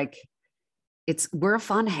want to like, we're a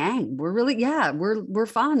fun hang. We're really, we're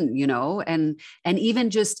fun, and even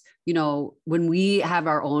just, when we have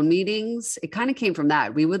our own meetings, it kind of came from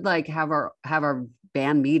that. We would like have our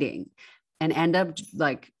band meeting and end up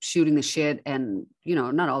like shooting the shit, and,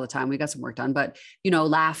 not all the time, we got some work done, but,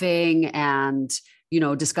 laughing and,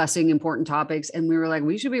 discussing important topics. And we were like,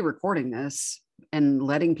 we should be recording this and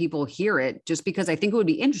letting people hear it, just because I think it would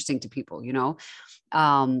be interesting to people,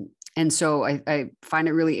 and so I find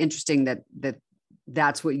it really interesting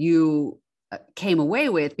that's what you came away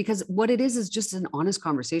with, because what it is just an honest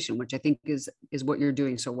conversation, which I think is what you're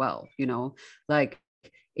doing so well, like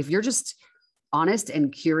if you're just honest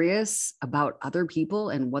and curious about other people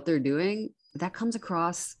and what they're doing, that comes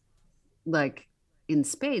across like in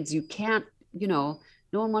spades. You can't, no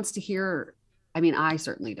one wants to hear. I mean, I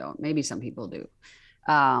certainly don't. Maybe some people do.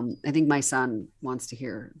 I think my son wants to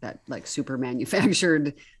hear that like super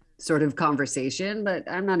manufactured sort of conversation, but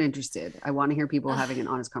I'm not interested. I want to hear people having an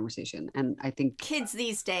honest conversation. And I think kids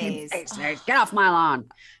these days, get off my lawn.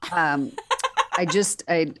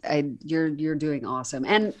 You're doing awesome.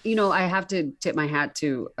 And, I have to tip my hat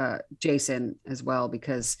to Jason as well,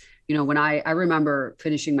 because, when I remember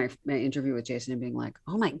finishing my interview with Jason and being like,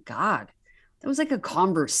 oh my God, that was like a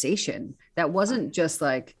conversation. That wasn't just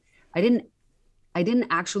like, I didn't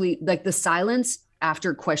actually like the silence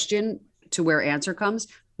after question to where answer comes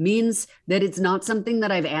means that it's not something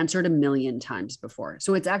that I've answered a million times before.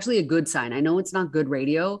 So it's actually a good sign. I know it's not good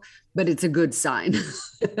radio, but it's a good sign,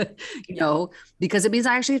 because it means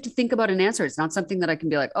I actually have to think about an answer. It's not something that I can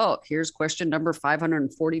be like, oh, here's question number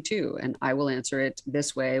 542. And I will answer it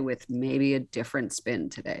this way with maybe a different spin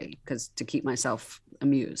today, because to keep myself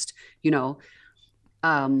amused,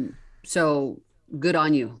 so good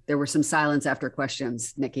on you. There were some silence after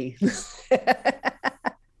questions, Nikki.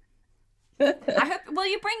 Will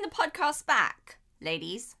you bring the podcast back,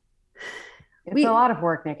 ladies? It's a lot of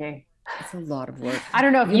work, Nikki. It's a lot of work. I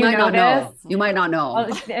don't know if you know this. You might not know.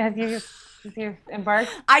 Have you embarked?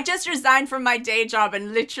 I just resigned from my day job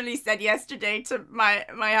and literally said yesterday to my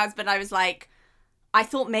husband, I was like, I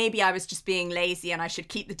thought maybe I was just being lazy and I should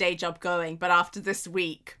keep the day job going. But after this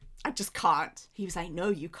week, I just can't. He was like, no,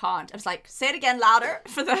 you can't. I was like, say it again louder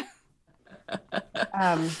for the...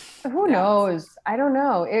 Who knows? I don't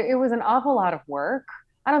know. It was an awful lot of work.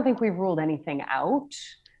 I don't think we've ruled anything out,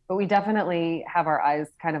 but we definitely have our eyes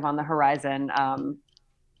kind of on the horizon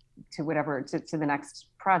to the next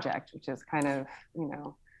project, which is kind of,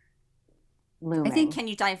 looming. I think, can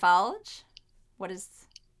you divulge? What is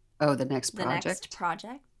the next project? The next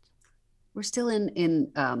project? We're still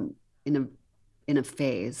in a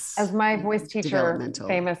phase. As my voice teacher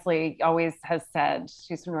famously always has said,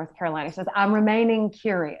 she's from North Carolina, she says, I'm remaining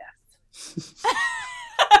curious.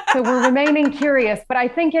 So we're remaining curious, but I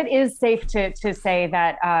think it is safe to say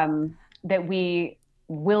that that we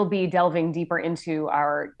will be delving deeper into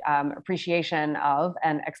our appreciation of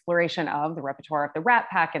and exploration of the repertoire of the Rat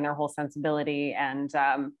Pack and their whole sensibility, and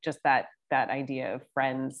just that idea of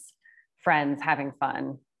friends having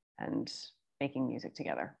fun and making music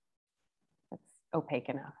together. That's opaque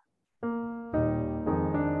enough.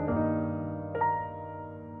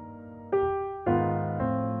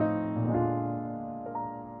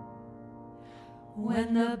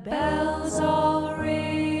 When the bells all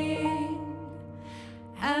ring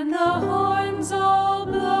and the horns all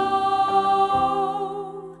blow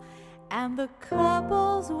and the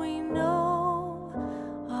couples we know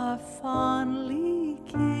are fondly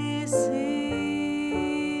kissing,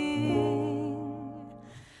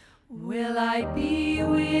 will I be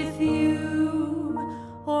with you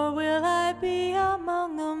or will I be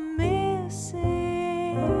among the missing?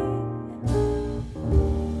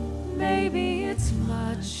 Maybe it's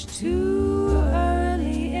much too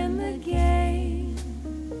early in the game.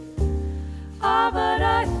 But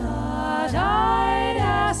I thought I'd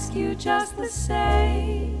ask you just the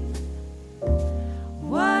same.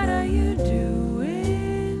 What are you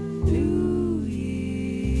doing New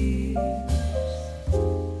Year's?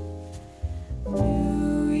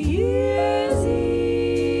 New Year's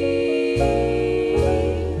Eve.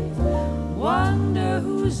 Wonder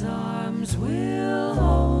whose arms will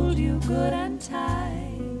hold you good and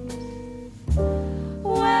tight.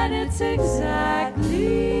 When it's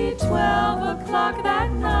exactly 12 o'clock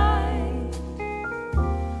that night,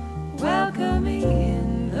 welcoming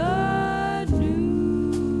in the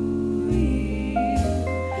New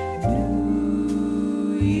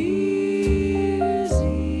Year's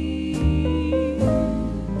Eve.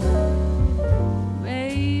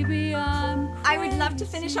 Baby, I would love to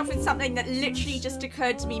finish off with something that literally just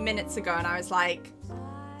occurred to me minutes ago, and I was like,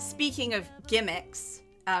 speaking of gimmicks,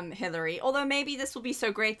 Hilary, although maybe this will be so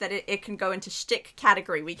great that it can go into shtick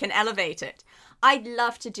category, we can elevate it. I'd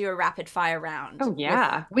love to do a rapid fire round. Oh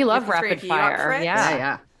yeah, we love rapid fire.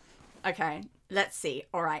 Yeah. Okay, let's see.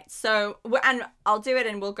 All right, so and I'll do it,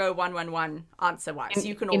 and we'll go 1-1-1 answer wise.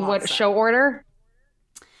 You can all in what answer. show order?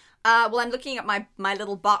 Well, I'm looking at my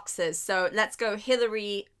little boxes, so let's go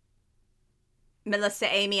Hilary, Melissa,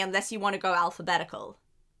 Amy, unless you want to go alphabetical.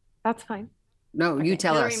 That's fine. No, you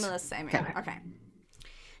tell Hilary, us. Melissa, Amy. Okay.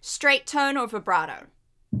 Straight tone or vibrato?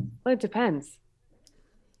 Well, it depends.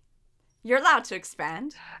 You're allowed to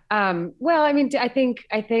expand. Well, I mean, I think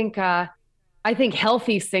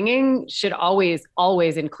healthy singing should always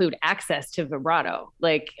include access to vibrato.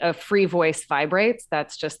 Like a free voice vibrates.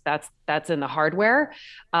 That's in the hardware.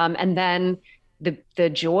 And then the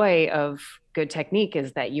joy of good technique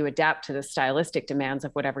is that you adapt to the stylistic demands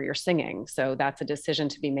of whatever you're singing. So that's a decision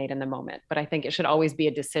to be made in the moment. But I think it should always be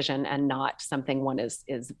a decision and not something one is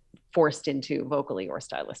forced into vocally or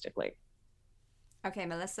stylistically. Okay,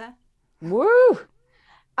 Melissa. Woo!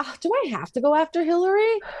 Do I have to go after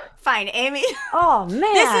Hilary? Fine, Amy. Oh man,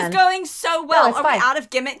 this is going so well. it's Are fine. we out of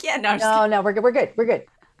gimmick yet? No, No, we're good.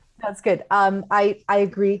 That's good. I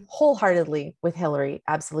agree wholeheartedly with Hilary.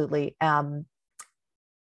 Absolutely.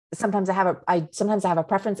 Sometimes I have a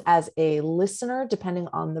preference as a listener, depending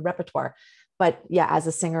on the repertoire. But yeah, as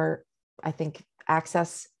a singer, I think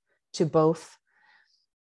access to both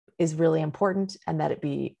is really important, and that it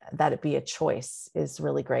be a choice is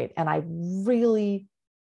really great. And I really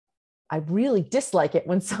dislike it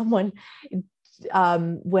when someone,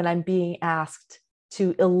 when I'm being asked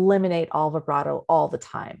to eliminate all vibrato all the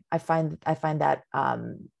time. I find that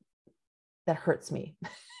that hurts me.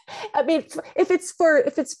 I mean, if it's for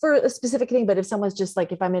a specific thing, but if someone's just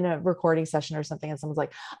like, if I'm in a recording session or something and someone's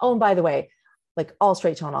like, oh, and by the way, like all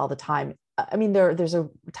straight tone all the time. I mean, there's a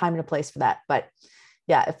time and a place for that. But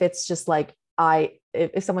yeah, if it's just like,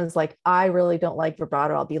 if someone's like, I really don't like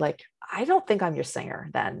vibrato, I'll be like, I don't think I'm your singer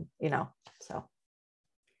then, so.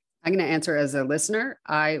 I'm going to answer as a listener.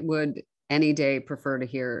 I would any day prefer to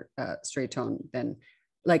hear straight tone than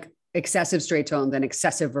like excessive straight tone than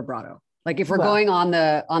excessive vibrato. Like if we're going on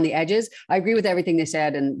the edges, I agree with everything they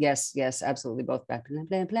said. And yes, absolutely. Both back. Blah,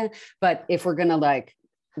 blah, blah. But if we're going to like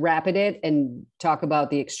rapid it and talk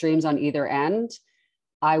about the extremes on either end,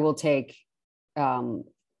 I will take the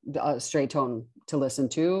straight tone to listen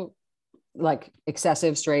to, like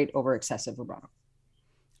excessive straight over excessive vibrato.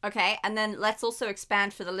 Okay, and then let's also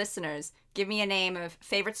expand for the listeners. Give me a name of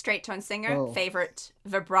favorite straight tone singer, favorite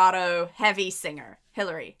vibrato heavy singer.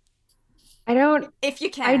 Hilary. I don't, if you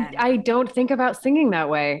can. I don't think about singing that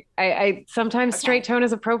way. I sometimes straight tone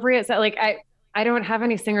is appropriate. So like, I don't have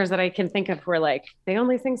any singers that I can think of who are like, they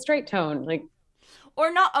only sing straight tone. Like,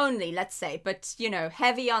 or not only, let's say, but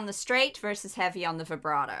heavy on the straight versus heavy on the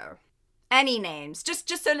vibrato. Any names, just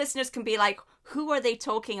so listeners can be like, who are they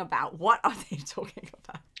talking about? What are they talking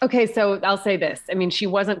about? Okay, so I'll say this. I mean, she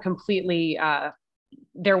wasn't completely,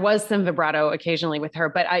 there was some vibrato occasionally with her,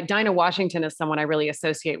 but Dinah Washington is someone I really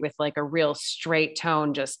associate with like a real straight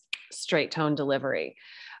tone, just straight tone delivery.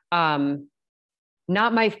 Also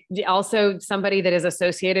somebody that is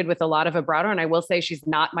associated with a lot of vibrato. And I will say she's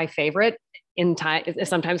not my favorite in time,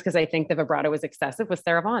 sometimes because I think the vibrato is excessive, with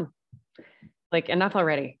Sarah Vaughan. Like, enough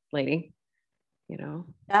already, lady.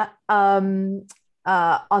 Yeah. On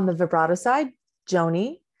the vibrato side,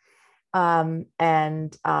 Joni, and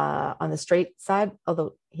on the straight side,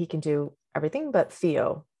 although he can do everything, but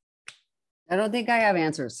Theo. I don't think I have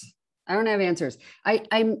answers. I don't have answers. I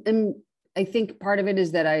think part of it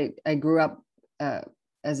is that I grew up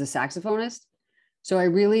as a saxophonist, so I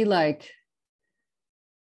really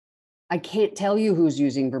I can't tell you who's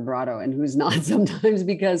using vibrato and who's not sometimes,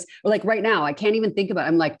 because like right now I can't even think about it.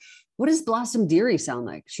 I'm like, what does Blossom Dearie sound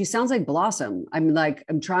like? She sounds like Blossom.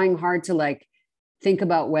 I'm trying hard to think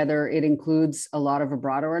about whether it includes a lot of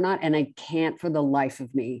vibrato or not. And I can't for the life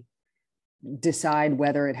of me decide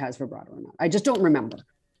whether it has vibrato or not. I just don't remember.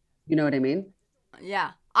 You know what I mean?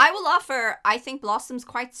 Yeah. I will offer, I think Blossom's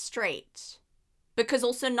quite straight, because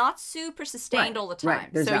also not super sustained all the time.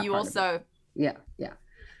 Right. So you also... Yeah.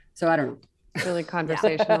 So I don't know. It's really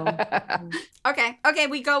conversational. Okay,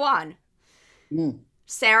 we go on.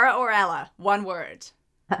 Sarah or Ella? One word.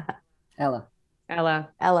 Ella.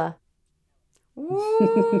 Ella.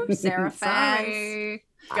 Ooh, Sarah fans. Sorry.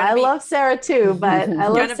 I love Sarah too, but I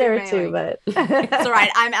love Sarah too, but it's all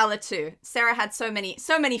right. I'm Ella too. Sarah had so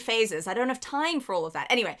many phases. I don't have time for all of that.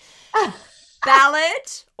 Anyway,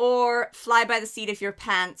 ballad or fly by the seat of your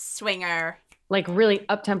pants swinger? Like really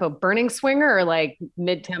up-tempo burning swinger or like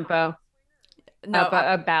mid-tempo? No,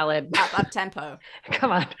 a ballad. Up tempo.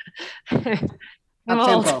 Come on.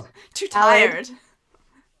 Up-tempo. Too tired.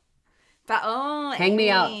 Hang me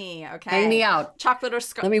out. Okay. Hang me out. Chocolate or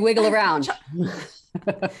scotch? Let me wiggle around.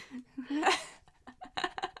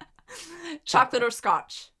 Chocolate or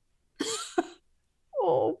scotch?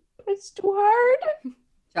 oh, it's too hard.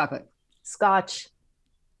 Chocolate. Scotch.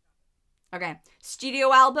 Okay.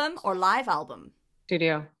 Studio album or live album?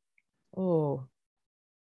 Studio. Oh.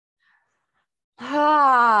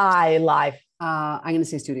 Hi, live. I'm going to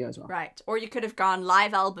say studio as well. Right. Or you could have gone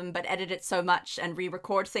live album, but edit it so much and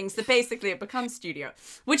re-record things that basically it becomes studio,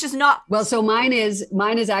 which is not. Well, so mine is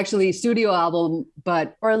actually studio album,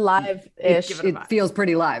 but or live-ish. It feels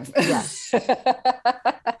pretty live. Yes.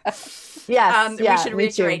 Yes. We should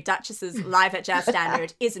reiterate Duchess's live at Jazz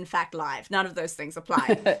Standard is in fact live. None of those things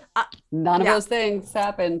apply. None of those things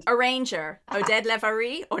happened. Arranger, Oded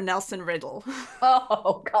Levary or Nelson Riddle?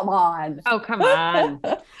 Oh, come on. Oh, come on.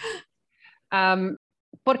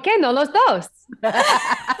 ¿Por qué no los dos?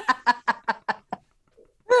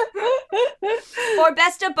 Or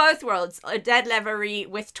best of both worlds, Oded Levary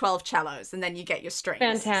with 12 cellos, and then you get your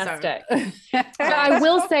strings. Fantastic. So I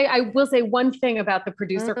will say one thing about the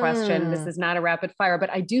producer question. This is not a rapid fire, but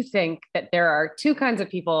I do think that there are two kinds of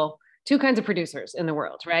producers in the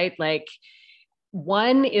world, right? Like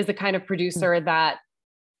one is the kind of producer that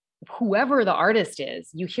whoever the artist is,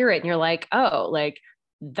 you hear it and you're like, oh, like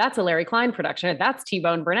that's a Larry Klein production. That's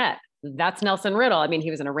T-Bone Burnett. That's Nelson Riddle. I mean,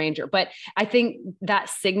 he was an arranger, but I think that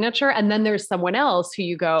signature, and then there's someone else who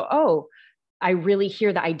you go, oh, I really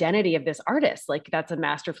hear the identity of this artist. Like that's a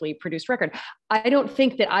masterfully produced record. I don't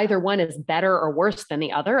think that either one is better or worse than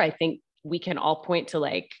the other. I think we can all point to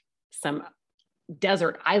like some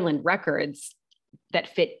desert island records that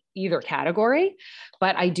fit either category.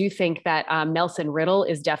 But I do think that Nelson Riddle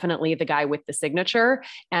is definitely the guy with the signature,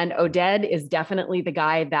 and Oded is definitely the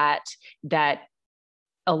guy that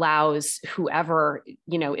allows whoever,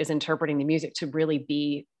 is interpreting the music to really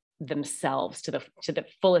be themselves to the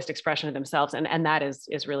fullest expression of themselves. And that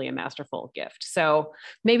is really a masterful gift. So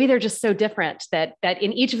maybe they're just so different that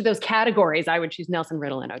in each of those categories, I would choose Nelson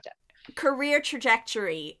Riddle and Oded. Career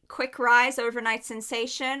trajectory, quick rise, overnight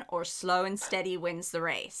sensation, or slow and steady wins the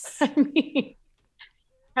race? I mean,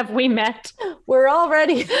 have we met? We're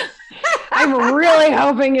already. I'm really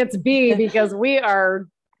hoping it's B because we are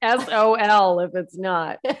SOL if it's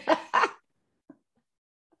not.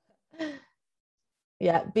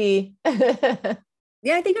 Yeah, B. Yeah,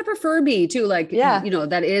 I think I prefer B too. Like,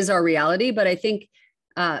 that is our reality. But I think,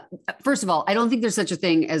 first of all, I don't think there's such a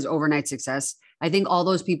thing as overnight success. I think all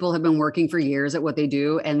those people have been working for years at what they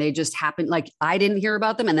do, and they just happen. Like I didn't hear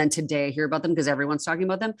about them, and then today I hear about them because everyone's talking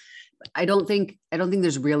about them. I don't think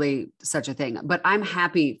there's really such a thing. But I'm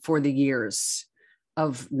happy for the years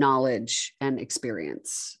of knowledge and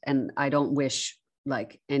experience, and I don't wish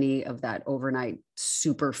like any of that overnight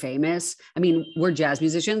super famous. I mean, we're jazz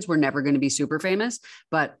musicians. We're never going to be super famous,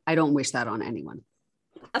 but I don't wish that on anyone.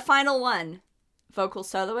 A final one, vocal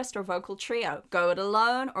soloist or vocal trio? Go it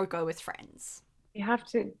alone or go with friends? You have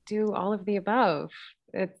to do all of the above.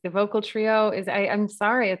 The vocal trio is, I'm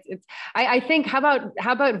sorry. I think, how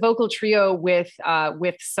about vocal trio with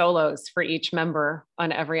solos for each member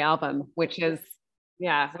on every album, which is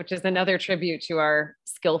another tribute to our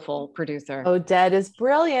skillful producer. Oded is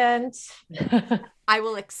brilliant. I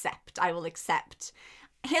will accept.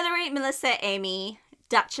 Hilary, Melissa, Amy,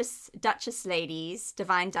 Duchess ladies,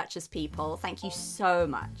 Divine Duchess people, thank you so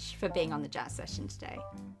much for being on the Jazz Session today.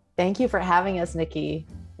 Thank you for having us, Nikki.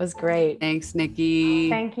 It was great. Thanks, Nikki.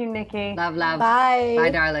 Thank you, Nikki. Love. Bye.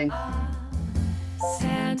 Bye, darling.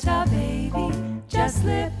 Santa baby, just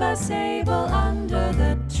slip a sable under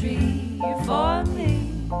the tree for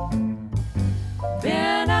me.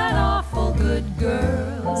 Been an awful good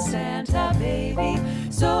girl, Santa baby,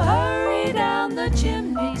 so hurry down the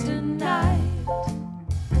chimney tonight.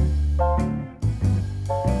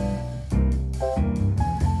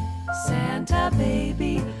 Santa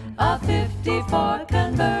baby, a 54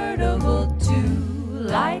 convertible to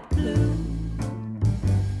light blue.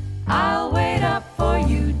 I'll wait up for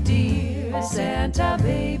you, dear Santa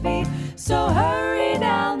baby, so hurry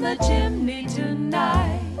down the chimney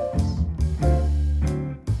tonight.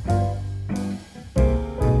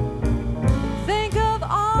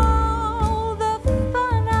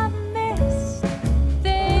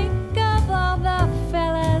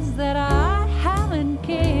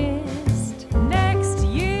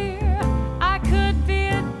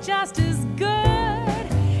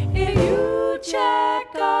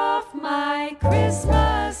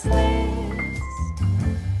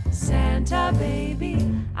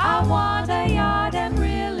 I want a yacht, and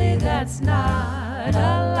really that's not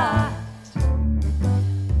a lot.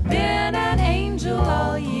 Been an angel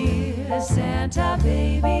all year, Santa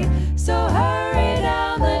baby, so hurry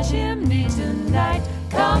down the chimney tonight.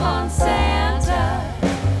 Come on, Santa,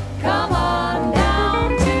 come on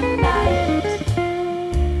down tonight.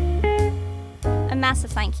 A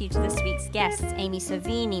massive thank you to this week's guests, Amy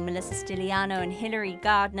Cervini, Melissa Stylianou, and Hilary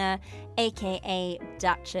Gardner, aka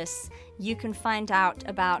Duchess. You can find out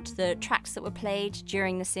about the tracks that were played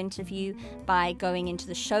during this interview by going into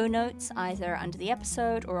the show notes, either under the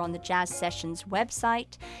episode or on the Jazz Sessions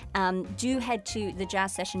website. Do head to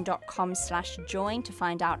thejazzsession.com/join to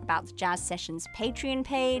find out about the Jazz Sessions Patreon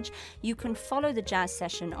page. You can follow the Jazz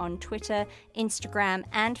Session on Twitter, Instagram,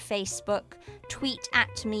 and Facebook. Tweet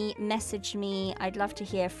at me, message me. I'd love to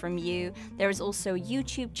hear from you. There is also a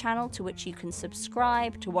YouTube channel to which you can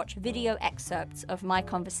subscribe to watch video excerpts of my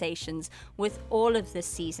conversations with all of this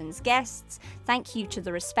season's guests. Thank you to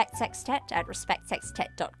the Respect Sextet at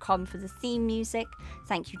respectsextet.com for the theme music.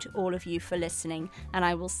 Thank you to all of you for listening, and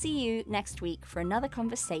I will see you next week for another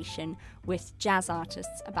conversation with jazz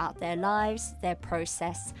artists about their lives, their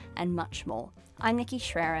process, and much more. I'm Nikki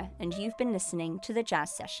Schrerer, and you've been listening to The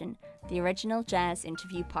Jazz Session, the original jazz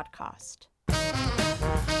interview podcast.